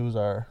that because it was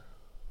our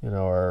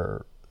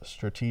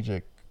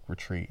strategic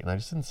retreat, and I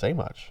just didn't say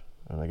much.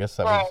 And I guess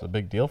that was a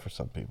big deal for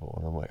some people.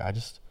 And I'm like,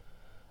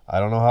 I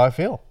don't know how I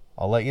feel.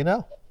 I'll let you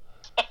know.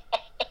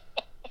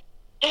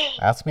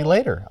 Ask me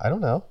later. I don't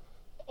know.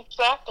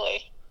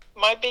 Exactly.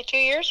 Might be 2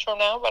 years from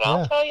now, but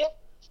I'll tell you.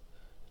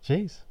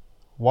 Jeez.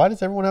 Why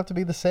does everyone have to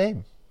be the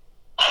same?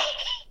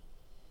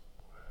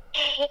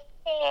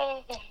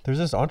 There's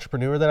this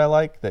entrepreneur that I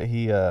like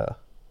that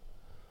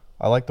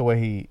I like the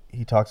way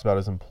he talks about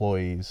his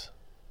employees,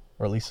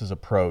 or at least his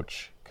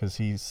approach, because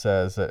he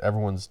says that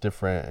everyone's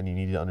different and you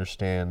need to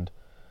understand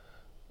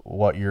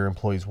what your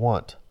employees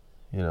want.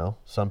 You know,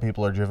 some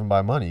people are driven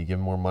by money. You give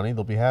them more money,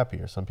 they'll be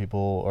happier. Some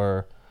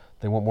people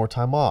they want more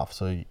time off,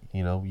 so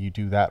you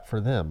do that for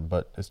them.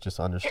 But it's just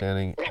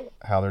understanding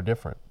how they're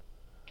different.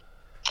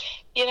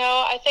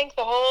 I think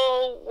the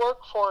whole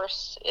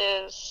workforce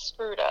is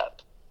screwed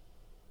up.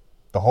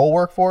 The whole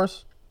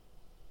workforce?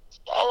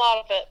 A lot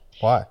of it.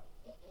 Why?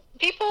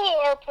 People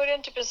are put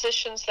into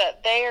positions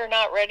that they are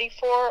not ready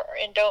for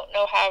and don't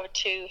know how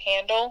to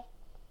handle.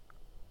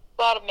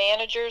 A lot of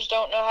managers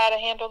don't know how to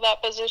handle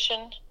that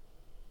position.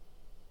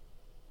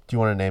 Do you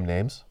want to name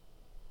names?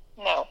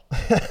 No.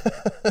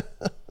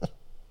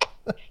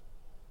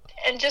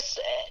 And just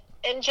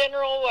in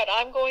general, what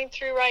I'm going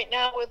through right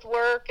now with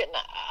work, and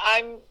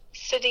I'm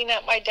sitting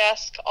at my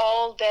desk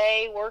all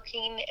day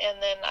working,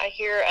 and then I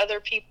hear other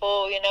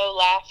people,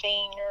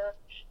 laughing or,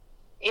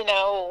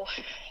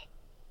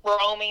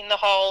 roaming the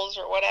halls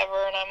or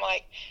whatever, and I'm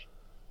like,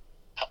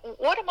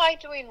 what am I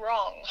doing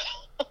wrong?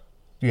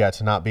 Yeah,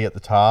 to not be at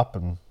the top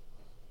and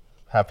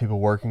have people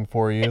working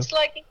for you. It's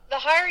like the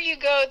higher you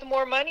go, the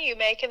more money you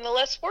make and the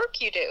less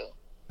work you do.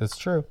 It's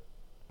true.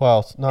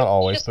 Well, not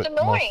always, just but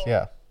annoying. Most,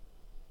 yeah.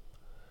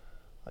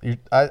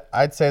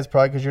 I'd say it's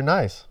probably because you're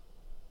nice.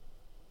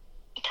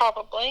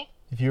 Probably.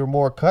 If you were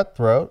more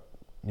cutthroat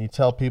and you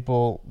tell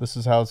people this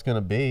is how it's going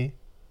to be,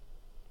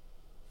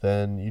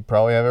 then you'd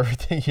probably have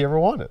everything you ever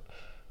wanted.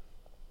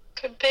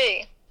 Could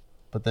be.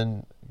 But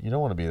then you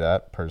don't want to be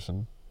that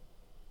person.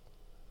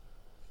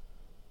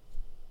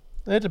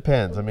 It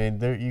depends. I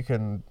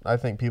mean, I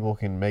think people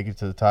can make it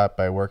to the top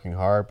by working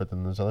hard, but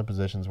then there's other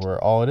positions where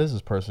all it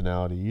is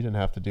personality. You didn't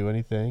have to do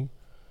anything.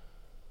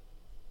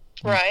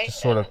 Right. Just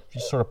sort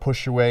of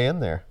push your way in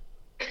there.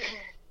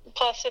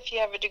 Plus, if you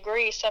have a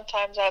degree,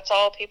 sometimes that's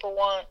all people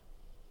want.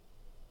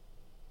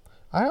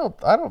 I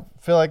don't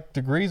feel like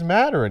degrees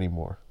matter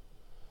anymore.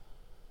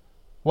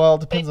 Well,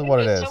 it depends on what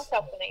it is.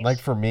 Like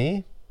for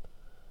me,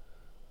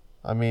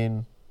 I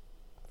mean,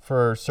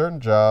 for certain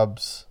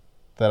jobs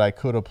that I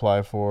could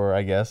apply for,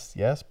 I guess,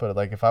 yes. But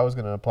like if I was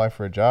going to apply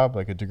for a job,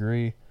 like a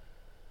degree,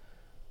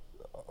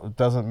 it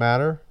doesn't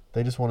matter.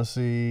 They just want to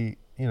see,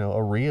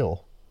 a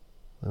reel.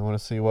 They want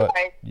to see what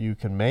Right. you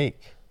can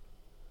make.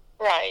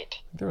 Right.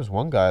 There was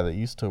one guy that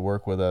used to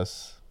work with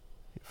us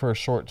for a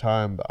short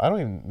time, but I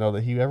don't even know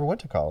that he ever went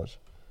to college.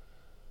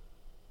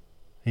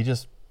 He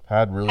just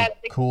had really Had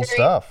cool degree.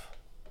 stuff.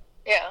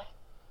 Yeah.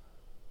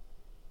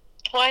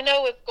 Well, I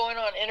know with going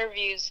on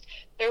interviews,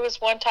 there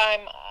was one time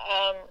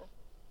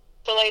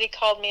the lady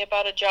called me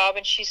about a job,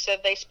 and she said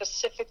they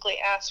specifically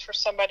asked for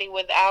somebody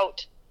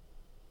without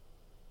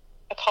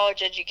a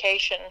college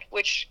education,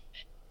 which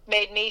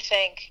made me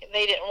think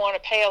they didn't want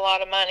to pay a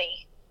lot of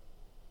money.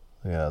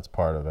 Yeah, that's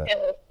part of it. And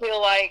I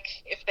feel like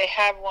if they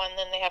have one,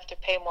 then they have to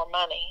pay more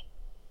money.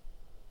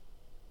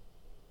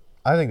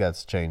 I think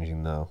that's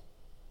changing, though.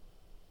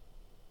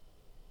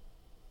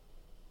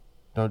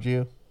 Don't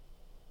you?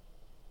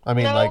 I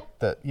mean, No. like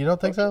that. You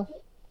don't think so?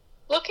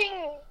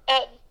 Looking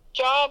at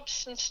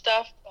jobs and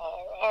stuff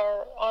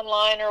or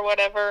online or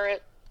whatever,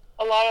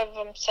 a lot of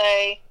them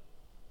say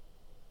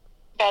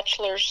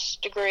bachelor's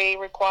degree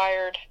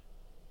required.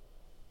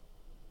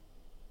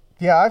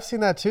 Yeah, I've seen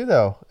that too,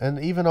 though. And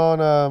even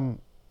on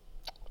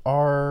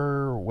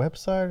our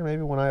website, or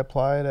maybe when I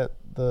applied at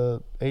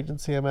the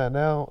agency I'm at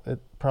now, it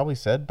probably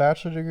said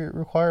bachelor degree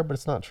required, but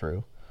it's not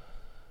true.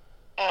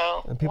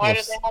 Oh, And people why have,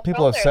 do they have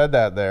people on have there? said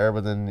that there,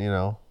 but then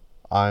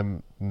I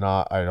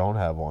don't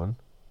have one.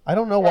 I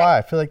don't know Right. why.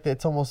 I feel like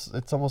it's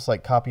almost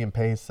like copy and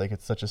paste. Like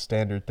it's such a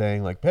standard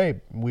thing. Like,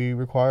 hey, we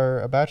require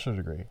a bachelor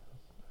degree.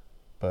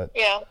 But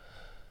Yeah,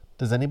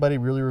 does anybody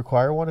really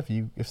require one?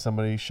 If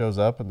somebody shows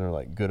up and they're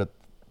like good at,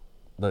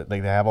 like they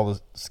have all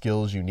the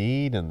skills you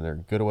need and they're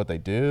good at what they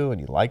do and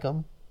you like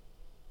them,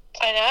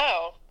 I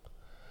know.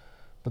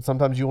 but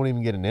sometimes you won't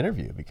even get an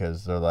interview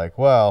because they're like,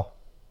 well,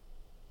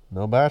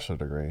 no bachelor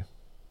degree.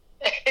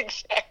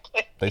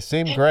 Exactly. They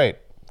seem great,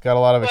 got a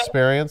lot of Well-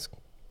 experience.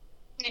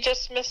 You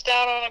just missed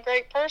out on a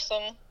great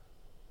person.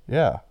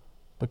 Yeah.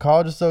 But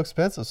college is so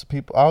expensive. So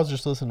I was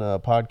just listening to a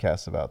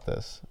podcast about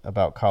this,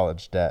 about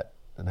college debt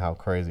and how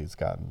crazy it's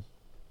gotten.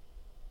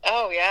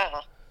 Oh, yeah.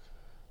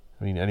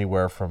 I mean,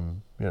 anywhere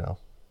from,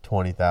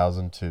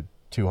 20,000 to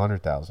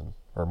 200,000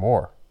 or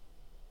more.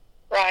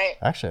 Right.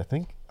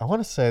 Actually, I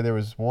want to say there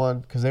was one,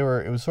 because it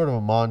was sort of a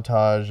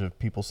montage of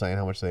people saying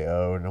how much they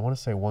owed. And I want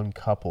to say one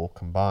couple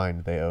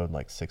combined, they owed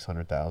like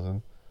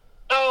 600,000.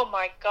 Oh,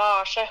 my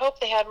gosh. I hope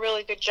they had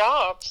really good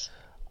jobs.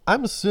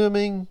 I'm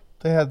assuming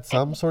they had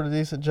some sort of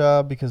decent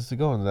job, because to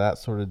go into that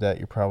sort of debt,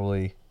 you're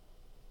probably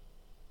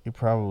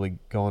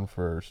going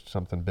for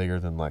something bigger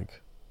than,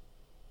 like,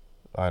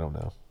 I don't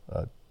know,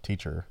 a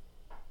teacher,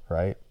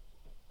 right?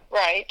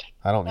 Right.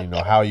 I don't even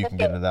know how you can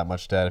get into that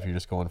much debt if you're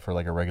just going for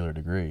like a regular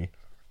degree.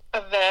 A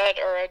vet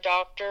or a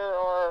doctor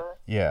or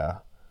Yeah.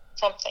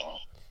 something.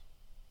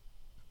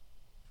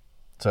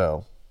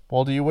 So,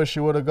 well, do you wish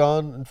you would have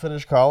gone and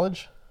finished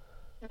college?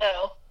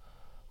 No.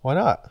 Why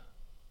not?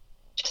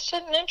 Just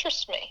didn't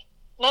interest me.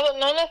 None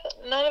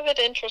of it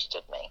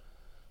interested me.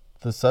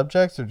 The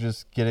subjects or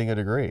just getting a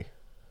degree?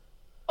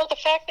 Well, the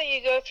fact that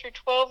you go through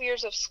 12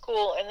 years of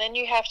school and then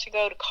you have to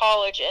go to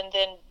college and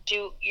then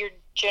do your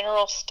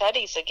general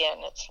studies again.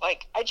 It's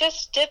like, I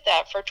just did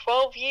that for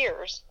 12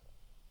 years.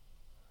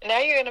 And now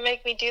you're going to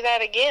make me do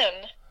that again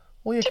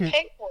Well, yeah, to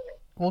pay for it.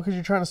 because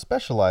you're trying to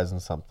specialize in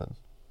something.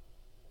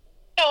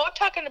 No, I'm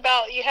talking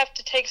about you have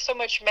to take so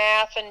much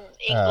math and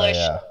English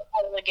yeah.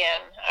 all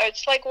again.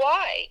 It's like,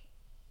 why?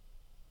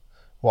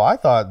 Well, I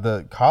thought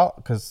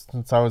because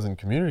since I was in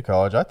community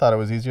college, I thought it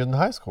was easier than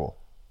high school.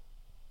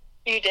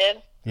 You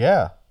did?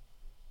 Yeah.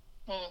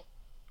 Hmm.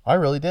 I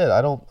really did.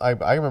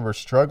 I remember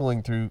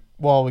struggling through,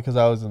 well, because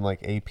I was in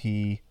like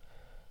AP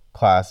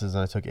classes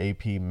and I took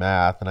AP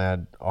math and I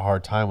had a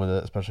hard time with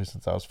it, especially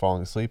since I was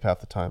falling asleep half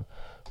the time.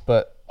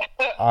 But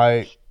when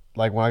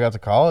I got to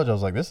college, I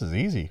was like, this is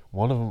easy.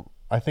 One of them,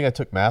 I think I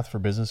took math for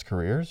business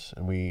careers,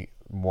 and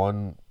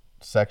one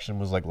section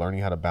was like learning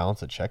how to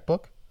balance a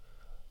checkbook.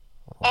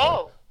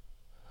 Oh,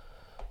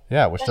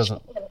 Yeah, which That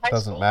should be in high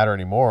doesn't school. matter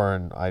anymore.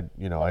 And I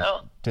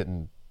No.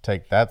 didn't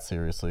take that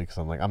seriously because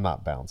I'm like, I'm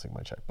not balancing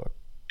my checkbook.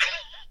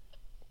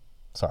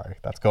 Sorry,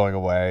 that's going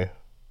away.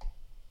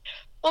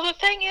 well, the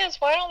thing is,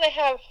 why don't they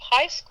have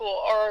high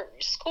school or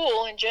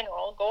school in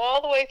general, go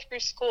all the way through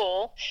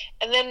school,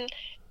 and then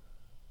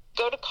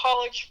go to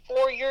college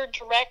for your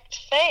direct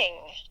thing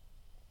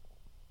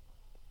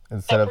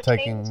Instead that of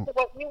pertains taking, to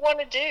what you want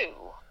to do?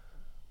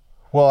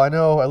 well, I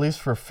know at least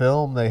for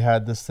film, they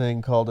had this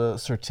thing called a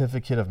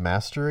certificate of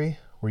mastery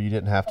where you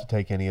didn't have to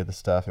take any of the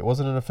stuff. It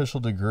wasn't an official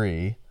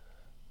degree,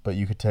 but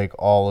you could take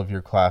all of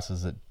your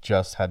classes that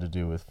just had to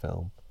do with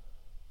film.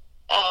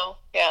 Oh,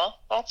 yeah.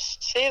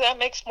 That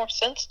makes more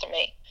sense to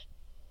me.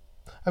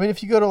 I mean,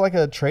 if you go to like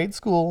a trade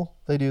school,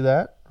 they do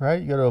that,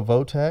 right? You go to a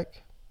VOTEC.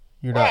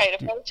 You're not.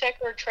 Right, a VOTEC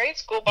or a trade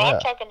school, but Yeah. I'm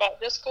talking about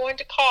just going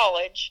to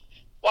college.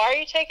 Why are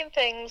you taking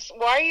things,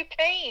 why are you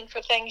paying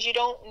for things you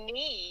don't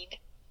need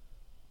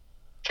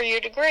for your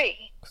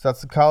degree? 'Cause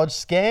that's a college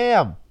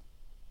scam.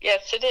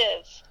 Yes, it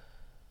is.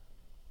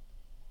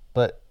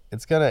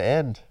 it's going to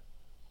end.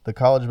 The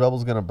college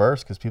bubble's going to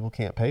burst because people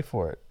can't pay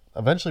for it.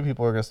 Eventually,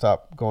 people are going to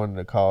stop going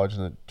to college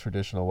in the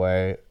traditional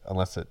way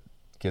unless it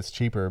gets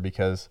cheaper,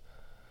 because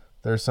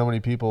there's so many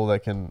people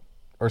that can,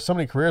 or so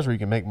many careers where you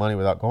can make money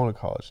without going to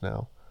college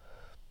now.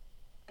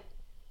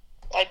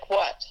 Like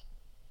what?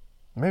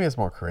 Maybe it's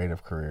more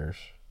creative careers.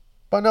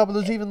 But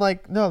there's even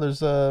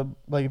there's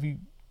like if you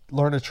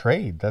learn a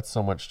trade, that's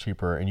so much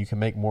cheaper and you can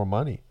make more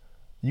money.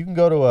 You can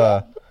go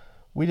to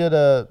we did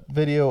a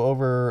video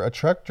over a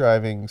truck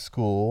driving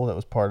school that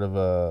was part of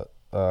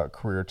a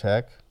career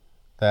tech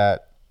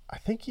that I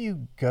think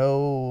you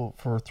go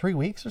for 3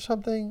 weeks or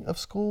something of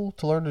school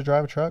to learn to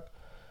drive a truck.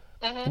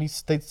 And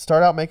they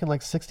start out making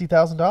like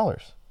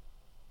 $60,000.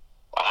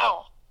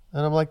 Wow.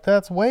 And I'm like,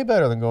 that's way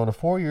better than going to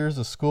 4 years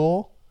of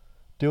school,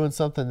 doing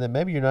something that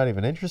maybe you're not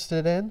even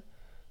interested in,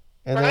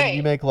 and then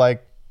you make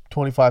like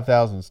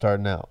 $25,000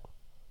 starting out.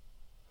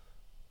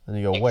 And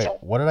you go, wait,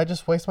 what did I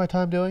just waste my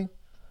time doing?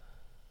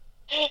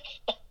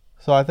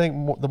 So I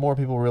think the more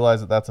people realize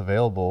that that's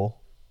available,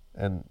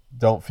 and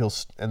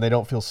they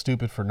don't feel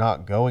stupid for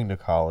not going to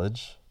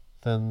college,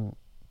 then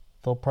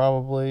they'll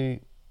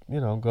probably,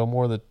 go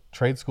more the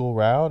trade school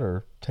route,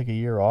 or take a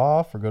year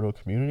off, or go to a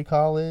community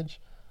college.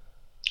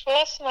 Well,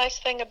 that's the nice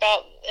thing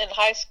about in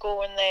high school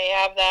when they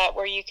have that,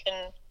 where you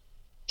can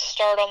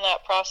start on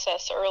that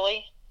process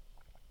early.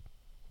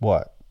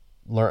 What?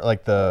 Learn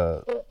like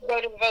the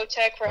go to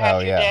Votech for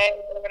half your day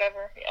or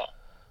whatever.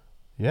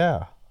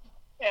 Yeah.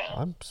 Yeah.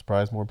 I'm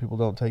surprised more people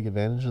don't take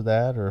advantage of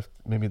that, or if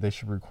maybe they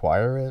should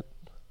require it.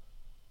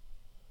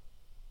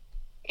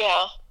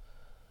 Yeah.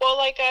 Well,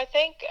 like I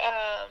think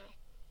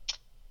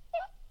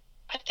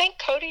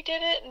Cody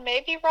did it, and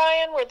maybe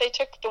Ryan, where they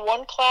took the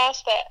one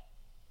class that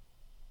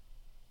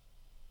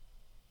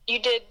you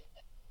did.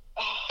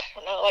 I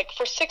don't know. Like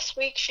for 6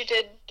 weeks, you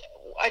did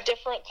a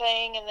different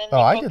thing, and then.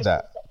 Oh, I did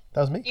that.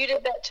 That was me. You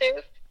did that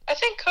too. I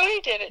think Cody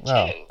did it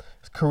too.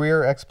 It's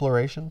career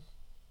exploration.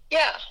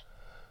 Yeah.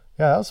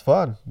 Yeah, that was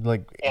fun.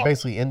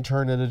 Basically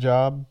intern at a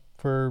job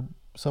for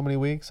so many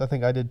weeks. I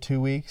think I did 2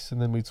 weeks,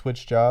 and then we'd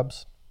switch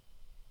jobs.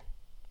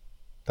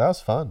 That was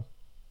fun.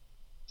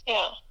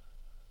 Yeah.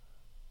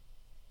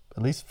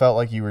 At least felt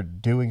like you were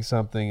doing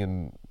something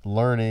and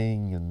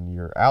learning, and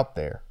you're out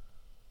there.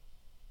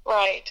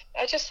 Right.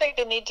 I just think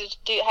they need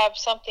to have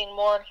something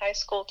more in high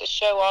school to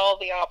show all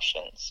the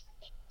options.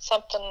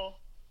 Something,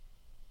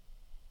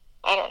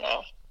 I don't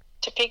know,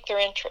 to pique their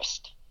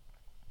interest.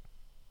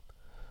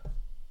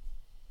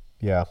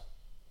 Yeah.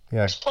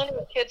 There's plenty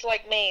of kids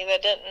like me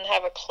that didn't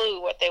have a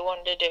clue what they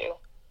wanted to do.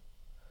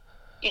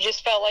 You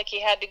just felt like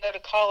you had to go to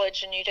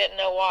college and you didn't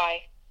know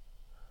why.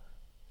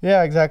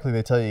 Yeah, exactly.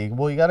 They tell you,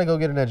 well, you got to go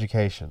get an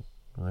education.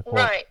 Like,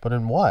 well, right. But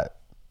in what?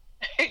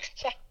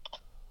 Exactly.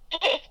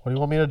 What do you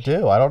want me to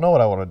do? I don't know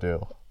what I want to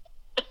do.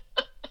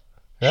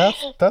 Yeah,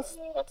 that's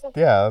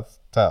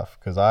tough,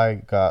 because I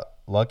got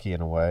lucky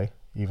in a way,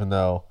 even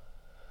though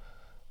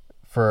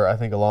for I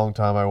think a long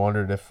time I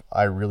wondered if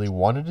I really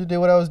wanted to do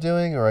what I was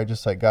doing, or I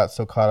just got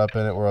so caught up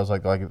in it where I was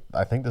like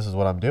I think this is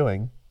what I'm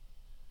doing.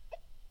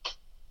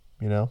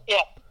 Yeah.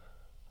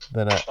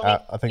 Then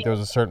I think there was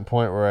a certain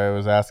point where I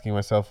was asking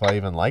myself if I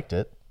even liked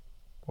it,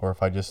 or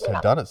if I just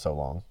had done it so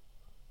long.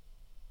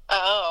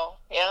 Oh,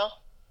 yeah.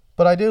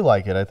 But I do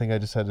like it. I think I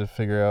just had to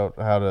figure out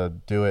how to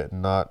do it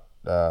and not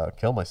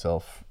kill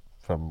myself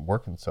from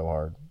working so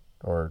hard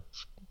or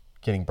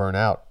getting burnt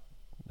out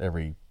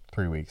every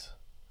 3 weeks.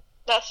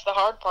 That's the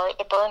hard part,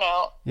 the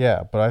burnout.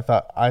 Yeah, but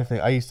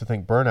I used to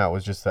think burnout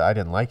was just that I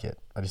didn't like it.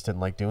 I just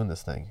didn't like doing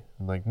this thing.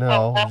 I'm like,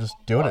 no, I'm just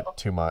doing it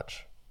too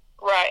much.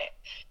 Right.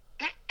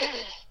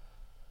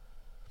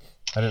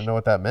 I didn't know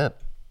what that meant.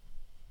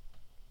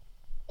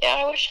 Yeah,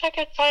 I wish I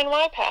could find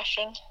my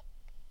passion.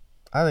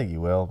 I think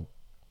you will.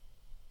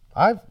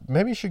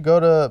 Maybe you should go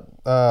to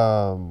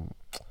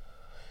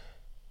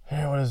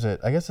what is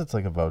it? I guess it's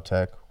like a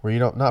Votech where you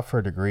don't, not for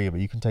a degree, but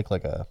you can take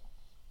like a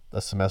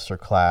semester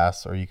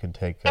class, or you can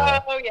take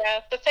oh yeah,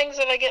 the things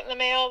that I get in the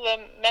mail, the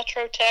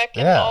Metro Tech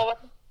and all of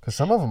them. Because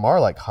some of them are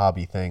like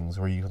hobby things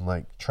where you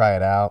can try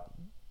it out.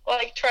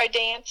 Like try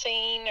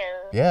dancing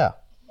or yeah.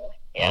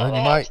 Yeah, and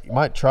you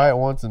might try it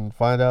once and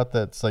find out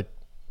that it's like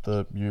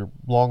your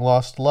long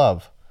lost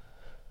love.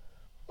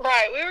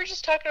 Right. We were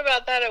just talking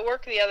about that at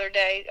work the other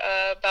day.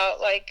 About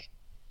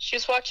she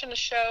was watching a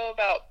show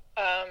about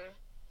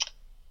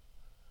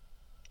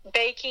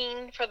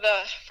baking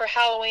for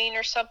Halloween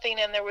or something,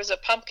 and there was a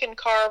pumpkin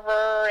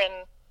carver,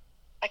 and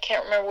I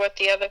can't remember what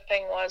the other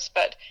thing was.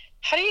 But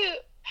how do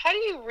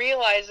you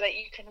realize that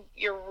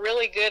you're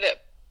really good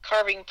at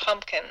carving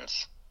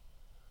pumpkins?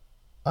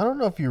 I don't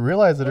know if you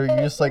realize it, or you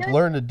just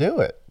learn to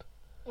do it.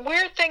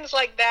 Weird things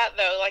like that,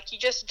 though. You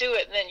just do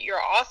it, and then you're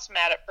awesome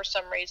at it for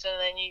some reason, and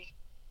then you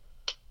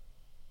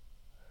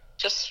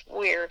just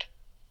weird.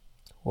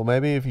 Well,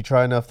 maybe if you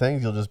try enough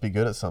things, you'll just be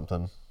good at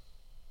something.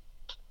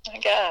 I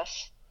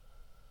guess.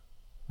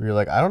 Where you're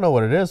like, I don't know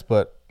what it is,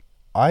 but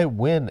I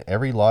win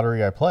every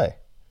lottery I play.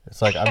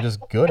 It's like I'm just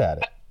good at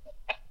it.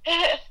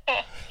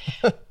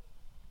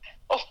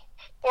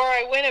 Or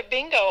I win at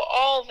bingo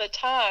all the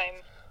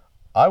time.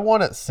 I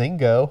won at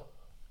Singo.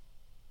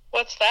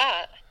 What's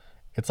that?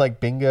 It's like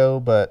bingo,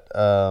 but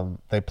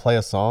they play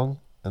a song,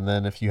 and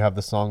then if you have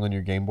the song on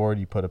your game board,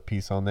 you put a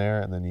piece on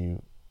there, and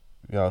then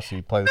so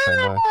you play the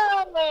same way.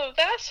 Oh,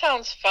 that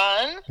sounds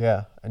fun.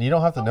 Yeah, and you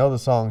don't have to know the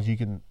songs. You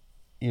can,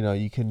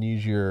 you can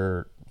use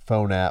your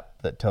phone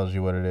app that tells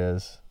you what it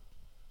is.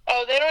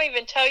 Oh, they don't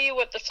even tell you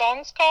what the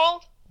song's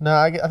called? No,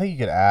 I think you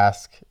could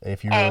ask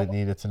if you really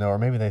needed to know, or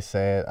maybe they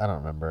say it. I don't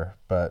remember,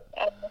 but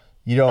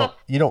you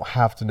don't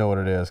have to know what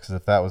it is, because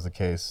if that was the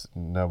case,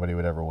 nobody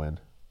would ever win.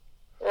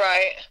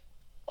 Right.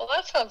 Well,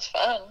 that sounds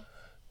fun.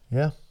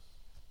 Yeah,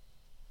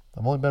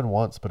 I've only been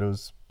once, but it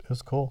was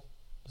cool.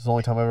 It's the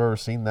only time I've ever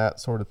seen that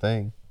sort of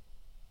thing.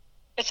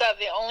 Is that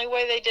the only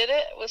way they did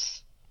it?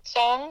 Was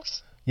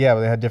songs? Yeah,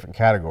 but they had different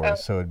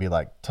categories, so it'd be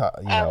like top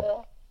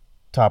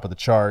of the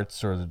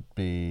charts, or it'd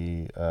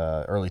be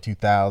early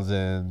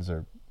 2000s,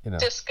 or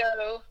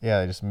disco.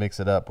 Yeah, they just mix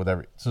it up with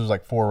every. So there's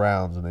like 4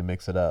 rounds, and they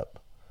mix it up.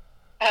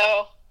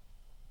 Oh,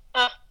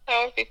 that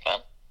would be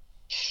fun.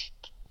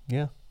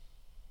 Yeah.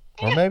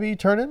 Or maybe you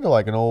turn into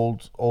like an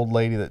old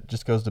lady that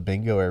just goes to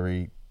bingo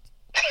every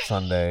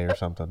Sunday or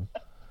something.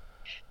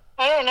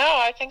 I don't know.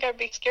 I think I'd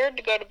be scared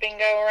to go to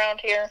bingo around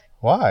here.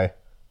 Why?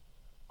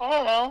 I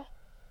don't know.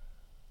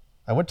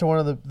 I went to one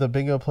of the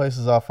bingo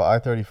places off of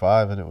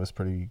I-35, and it was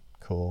pretty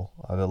cool.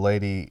 The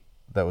lady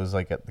that was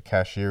like at the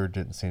cashier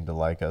didn't seem to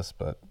like us,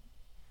 but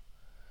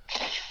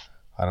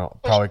I don't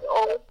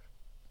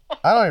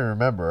even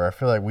remember. I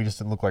feel like we just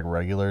didn't look like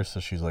regulars, so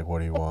she's like, "What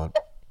do you want?"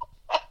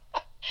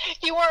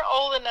 You weren't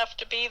old enough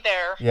to be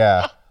there.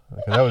 Yeah,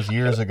 because that was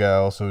years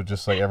ago, so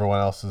just like everyone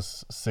else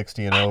is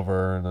 60 and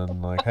over, and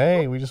then like,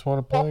 "Hey, we just want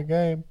to play a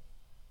game.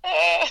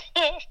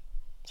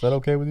 Is that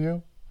okay with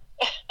you?"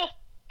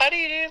 How do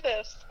you do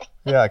this?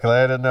 Yeah, because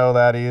I didn't know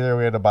that either.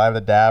 We had to buy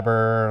the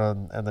dabber,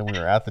 and then we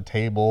were at the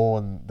table,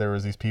 and there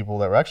was these people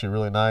that were actually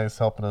really nice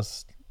helping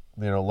us,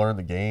 learn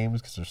the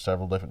games, because there's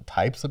several different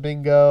types of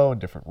bingo and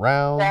different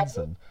rounds,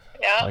 and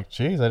like,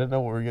 geez, I didn't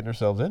know what we were getting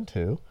ourselves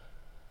into.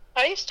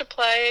 I used to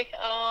play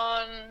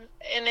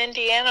in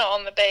Indiana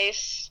on the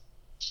base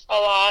a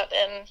lot,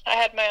 and I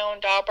had my own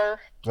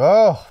dauber.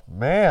 Oh,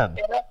 man.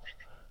 Yeah.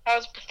 I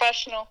was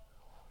professional.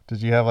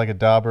 Did you have like a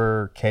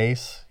dauber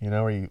case,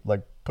 where you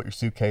like put your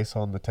suitcase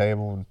on the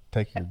table and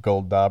take your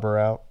gold dauber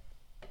out?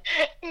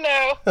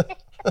 No. But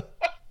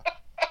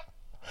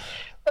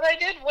I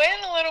did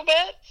win a little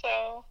bit,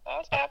 so I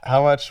was happy.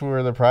 How much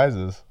were the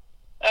prizes?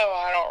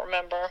 Oh, I don't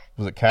remember.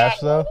 Was it cash,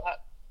 though?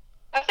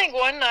 I think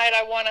one night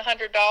I won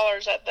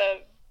 $100 at the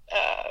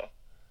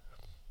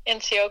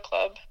NCO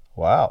club.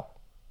 Wow.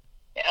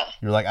 Yeah.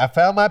 You were like, I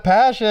found my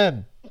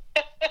passion.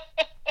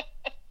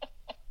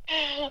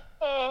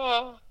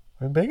 I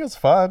mean, bingo's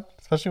fun,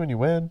 especially when you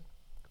win.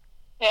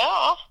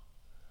 Yeah.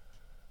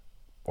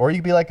 Or you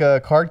could be like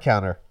a card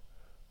counter.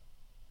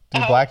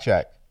 Do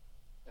blackjack.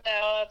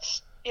 No,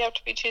 you have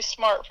to be too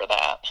smart for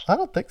that. I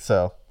don't think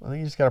so. I think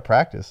you just got to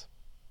practice.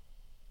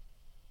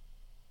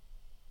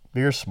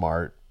 You're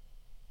smart.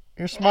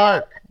 You're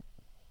smart.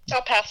 No,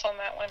 I'll pass on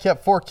that one.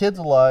 Kept 4 kids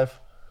alive.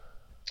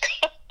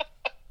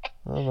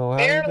 I don't know how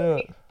you do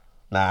it.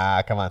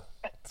 Nah, come on.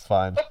 It's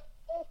fine.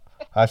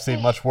 I've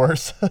seen much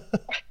worse. I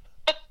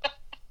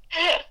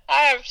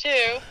have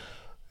too.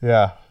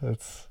 Yeah,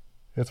 it's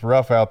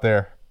rough out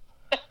there.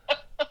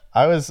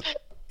 I was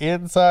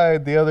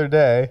inside the other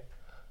day,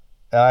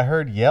 and I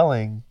heard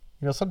yelling.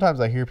 Sometimes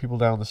I hear people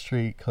down the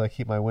street because I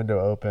keep my window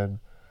open,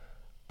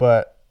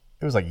 but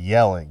it was like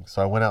yelling.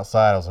 So I went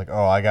outside. I was like,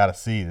 oh, I got to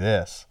see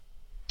this.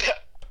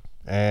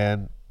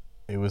 And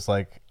it was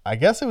like, I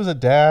guess it was a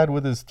dad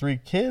with his 3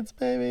 kids,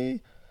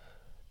 maybe.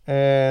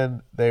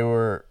 And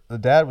the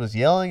dad was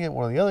yelling at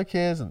one of the other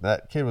kids, and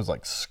that kid was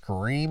like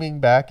screaming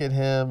back at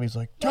him. He's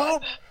like,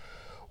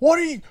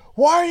 why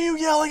are you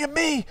yelling at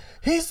me?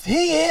 He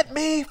hit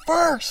me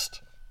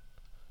first.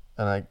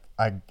 And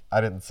I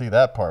didn't see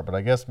that part, but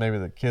I guess maybe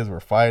the kids were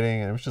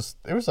fighting, and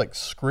it was like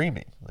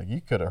screaming. Like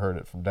you could have heard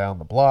it from down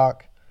the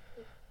block.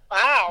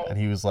 Wow. And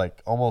he was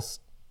like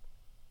almost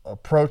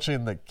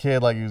approaching the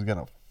kid like he was going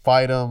to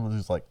fight him. He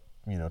was like,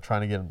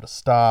 trying to get him to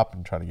stop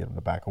and trying to get him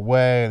to back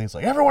away. And he's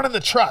like, everyone in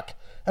the truck,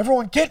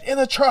 everyone get in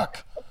the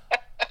truck.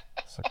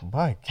 It's like,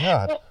 my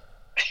God.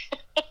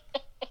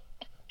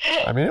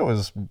 I mean, it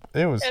was. In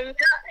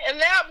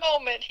that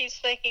moment, he's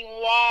thinking,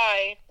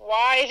 why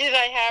did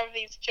I have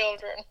these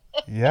children?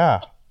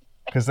 Yeah.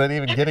 Because then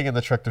even getting in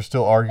the truck, they're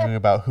still arguing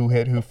about who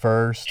hit who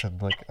first.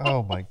 And like,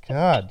 oh my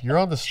God, you're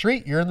on the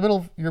street. You're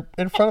you're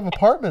in front of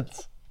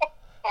apartments.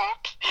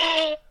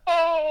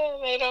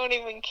 They don't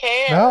even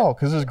care. No,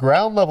 because there's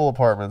ground level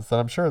apartments. And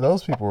I'm sure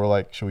those people were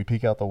like, should we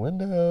peek out the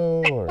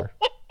window? Or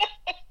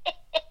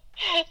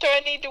do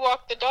I need to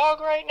walk the dog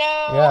right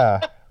now? Yeah,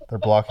 they're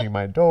blocking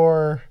my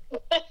door.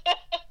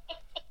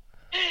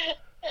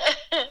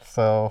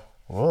 So,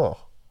 whoa.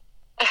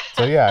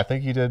 So yeah, I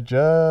think you did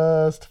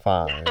just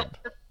fine.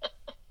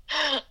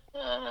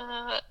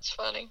 That's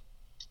funny.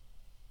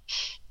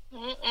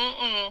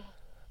 Mm-mm-mm.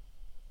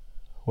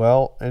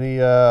 Well,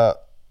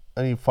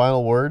 any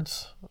final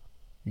words?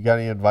 You got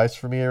any advice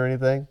for me or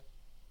anything?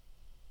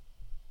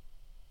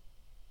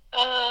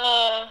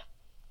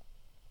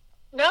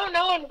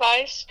 no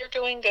advice. You're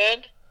doing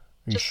good.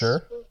 You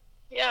sure?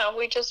 Yeah,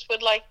 we just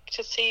would like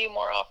to see you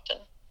more often.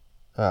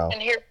 Oh.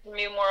 And hear from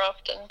you more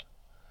often.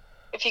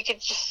 If you could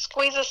just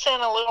squeeze us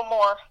in a little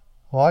more.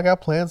 Well, I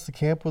got plans to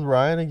camp with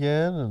Ryan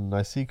again, and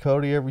I see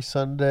Cody every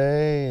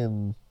Sunday,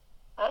 and...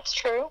 That's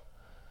true.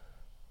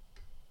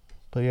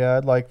 But yeah,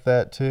 I'd like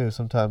that too.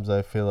 Sometimes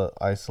I feel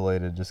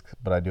isolated,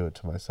 but I do it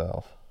to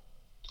myself.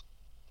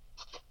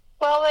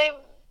 Well, they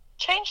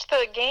changed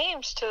the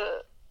games to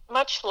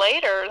much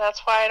later. That's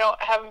why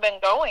I haven't been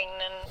going.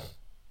 And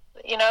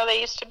they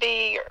used to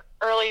be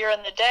earlier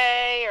in the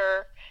day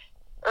or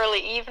early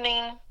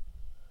evening.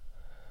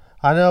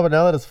 I know, but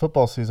now that it's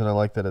football season, I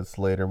like that it's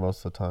later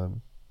most of the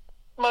time.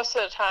 Most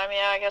of the time,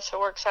 yeah, I guess it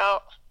works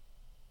out.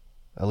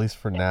 At least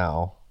for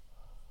now.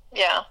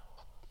 Yeah.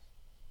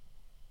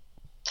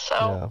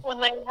 So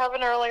when they have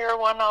an earlier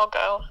one, I'll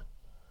go.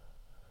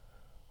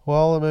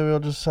 Well, then maybe I'll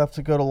just have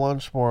to go to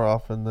lunch more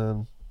often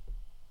then.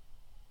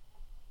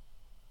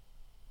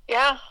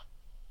 Yeah.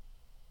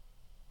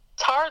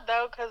 It's hard,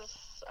 though, because,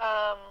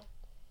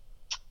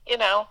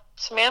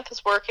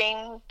 Samantha's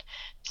working,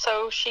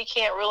 so she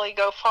can't really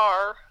go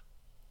far.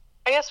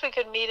 I guess we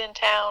could meet in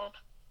town.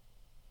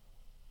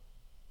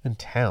 In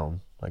town?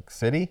 Like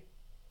city?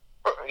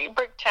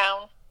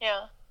 Bricktown,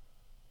 yeah.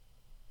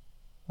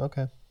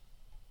 Okay.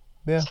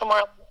 Yeah.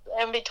 Somewhere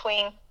in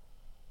between.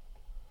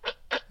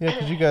 Yeah,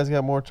 because you guys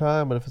got more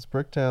time, but if it's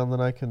Bricktown,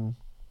 then I can,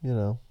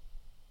 run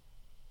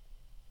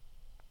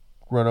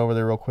over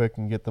there real quick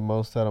and get the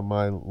most out of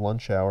my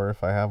lunch hour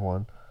if I have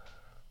one.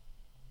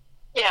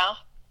 Yeah.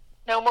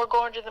 No more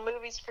going to the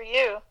movies for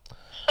you.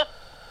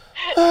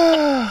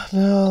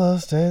 No,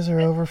 those days are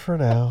over for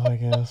now, I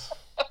guess.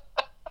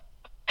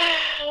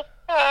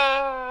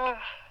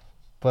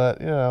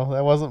 But,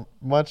 I wasn't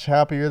much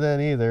happier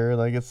then either.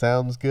 Like, it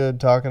sounds good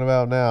talking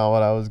about now,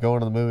 but I was going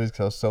to the movies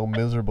because I was so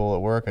miserable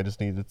at work. I just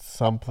needed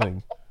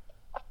something.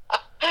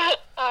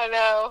 I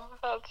know.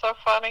 That's so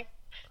funny.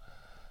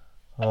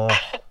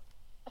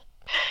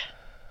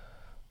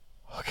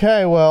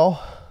 Okay,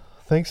 well,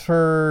 thanks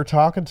for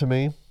talking to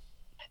me.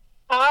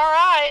 All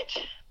right.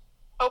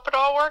 Hope it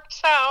all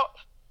works out.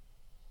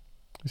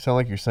 You sound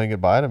like you're saying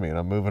goodbye to me and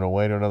I'm moving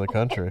away to another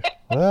country.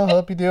 Well,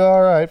 hope you do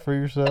all right for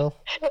yourself.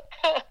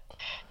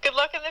 Good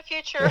luck in the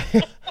future.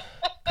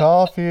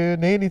 Call if you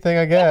need anything,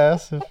 I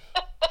guess.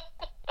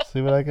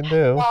 See what I can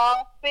do.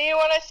 I'll see you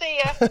when I see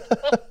you.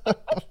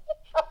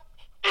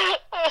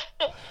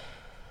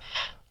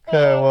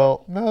 Okay,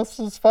 well, no, this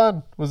is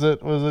fun. Was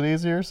it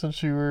easier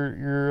since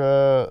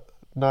you're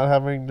not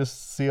having to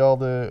see all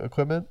the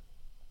equipment?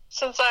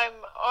 Since I'm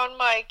on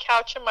my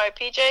couch in my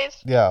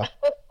PJs? Yeah.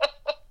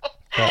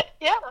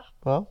 Yeah.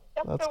 Well,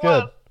 Yep, that's it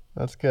good. was.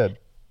 That's good.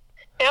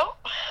 Yep.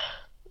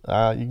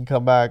 You can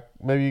come back.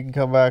 Maybe you can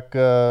come back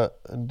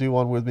and do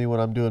one with me when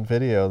I'm doing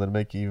video. That'll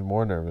make you even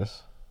more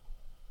nervous.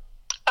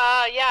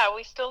 Yeah,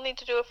 we still need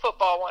to do a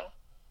football one.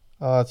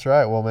 Oh, that's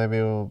right. Well, maybe.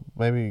 We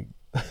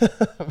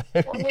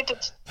need to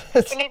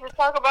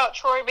talk about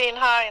Troy being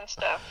high and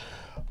stuff.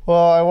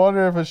 Well, I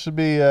wonder if it should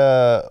be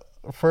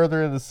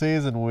further in the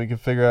season when we can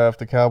figure out if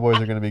the Cowboys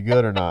are going to be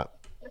good or not.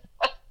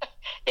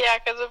 Yeah,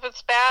 because if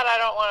it's bad, I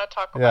don't want to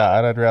talk about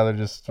Yeah, I'd rather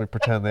just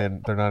pretend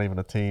they're not even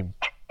a team.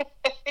 it.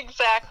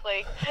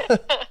 Exactly.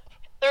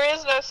 There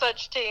is no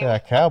such team. Yeah,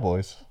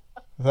 Cowboys.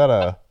 Is that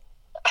a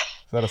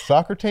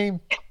soccer team?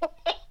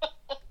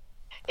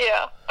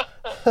 Yeah.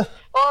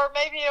 Or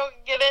maybe you'll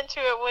get into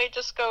it when we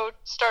just go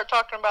start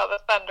talking about the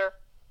Thunder.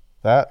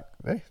 That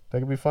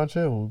could be fun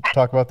too. We'll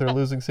talk about their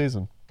losing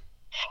season.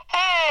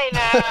 Hey,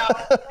 now.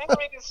 Maybe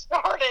we can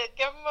start it.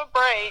 Give them a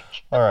break.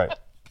 All right.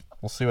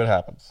 We'll see what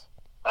happens.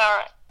 All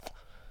right.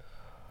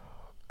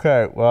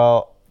 Okay,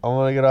 well, I'm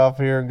going to get off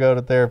here and go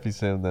to therapy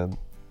soon then.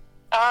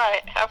 All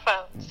right. Have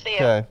fun. See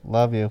ya. Okay,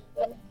 love you.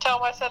 Tell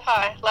them I said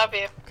hi. Love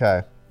you.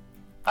 Okay,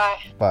 Bye.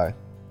 bye.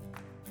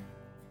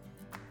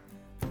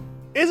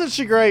 Isn't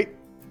she great?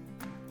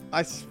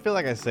 I feel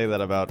like I say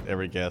that about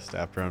every guest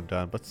after I'm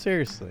done, but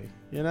seriously,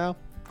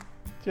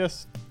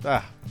 just,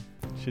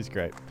 she's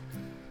great.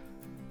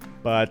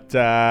 But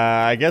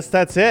I guess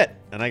that's it.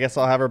 And I guess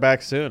I'll have her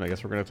back soon. I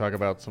guess we're going to talk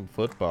about some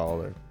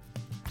football or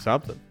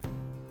something.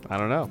 I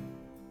don't know.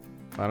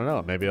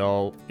 Maybe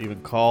I'll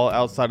even call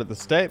outside of the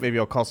state. Maybe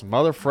I'll call some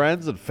other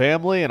friends and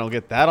family and I'll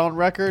get that on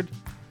record.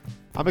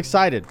 I'm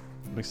excited.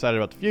 I'm excited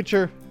about the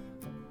future.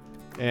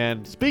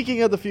 And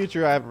speaking of the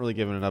future, I haven't really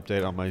given an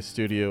update on my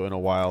studio in a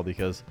while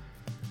because,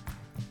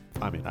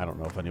 I don't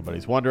know if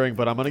anybody's wondering,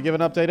 but I'm going to give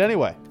an update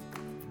anyway.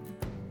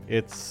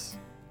 It's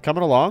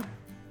coming along.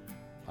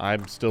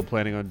 I'm still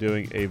planning on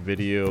doing a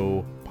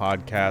video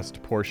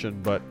podcast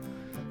portion, but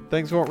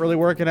things weren't really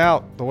working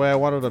out the way I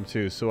wanted them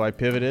to, so I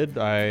pivoted.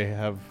 I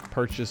have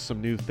purchased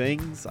some new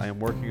things. I am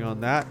working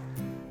on that.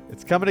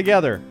 It's coming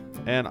together,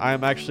 and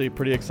I'm actually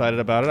pretty excited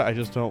about it. I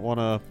just don't want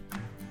to,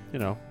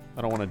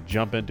 I don't want to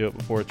jump into it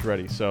before it's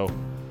ready. So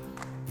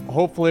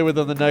hopefully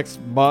within the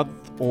next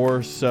month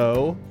or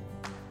so,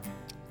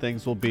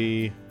 things will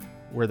be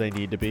where they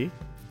need to be,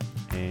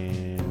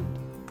 and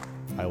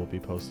I will be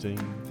posting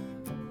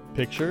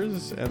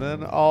pictures, and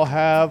then I'll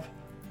have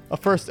a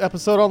first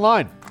episode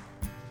online.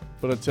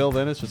 But until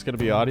then, it's just going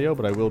to be audio,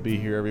 but I will be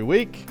here every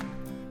week,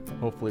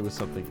 hopefully with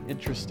something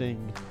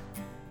interesting.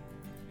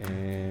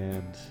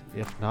 And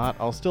if not,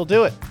 I'll still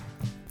do it.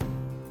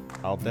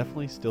 I'll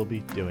definitely still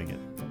be doing it.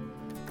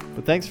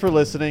 But thanks for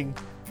listening.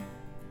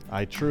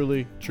 I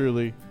truly,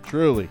 truly,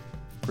 truly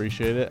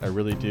appreciate it. I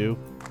really do.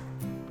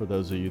 For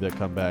those of you that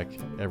come back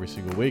every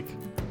single week,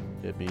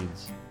 it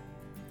means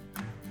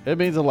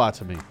a lot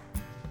to me.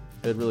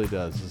 It really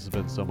does. This has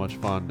been so much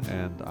fun,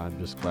 and I'm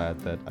just glad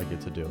that I get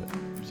to do it.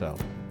 So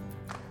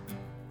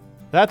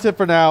that's it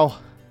for now.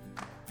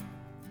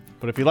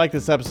 But if you like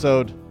this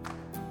episode,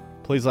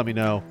 please let me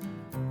know.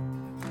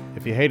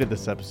 If you hated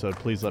this episode,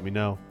 please let me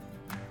know.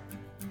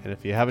 And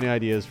if you have any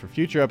ideas for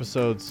future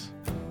episodes,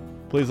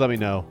 please let me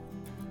know.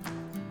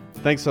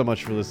 Thanks so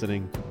much for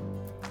listening,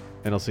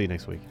 and I'll see you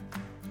next week.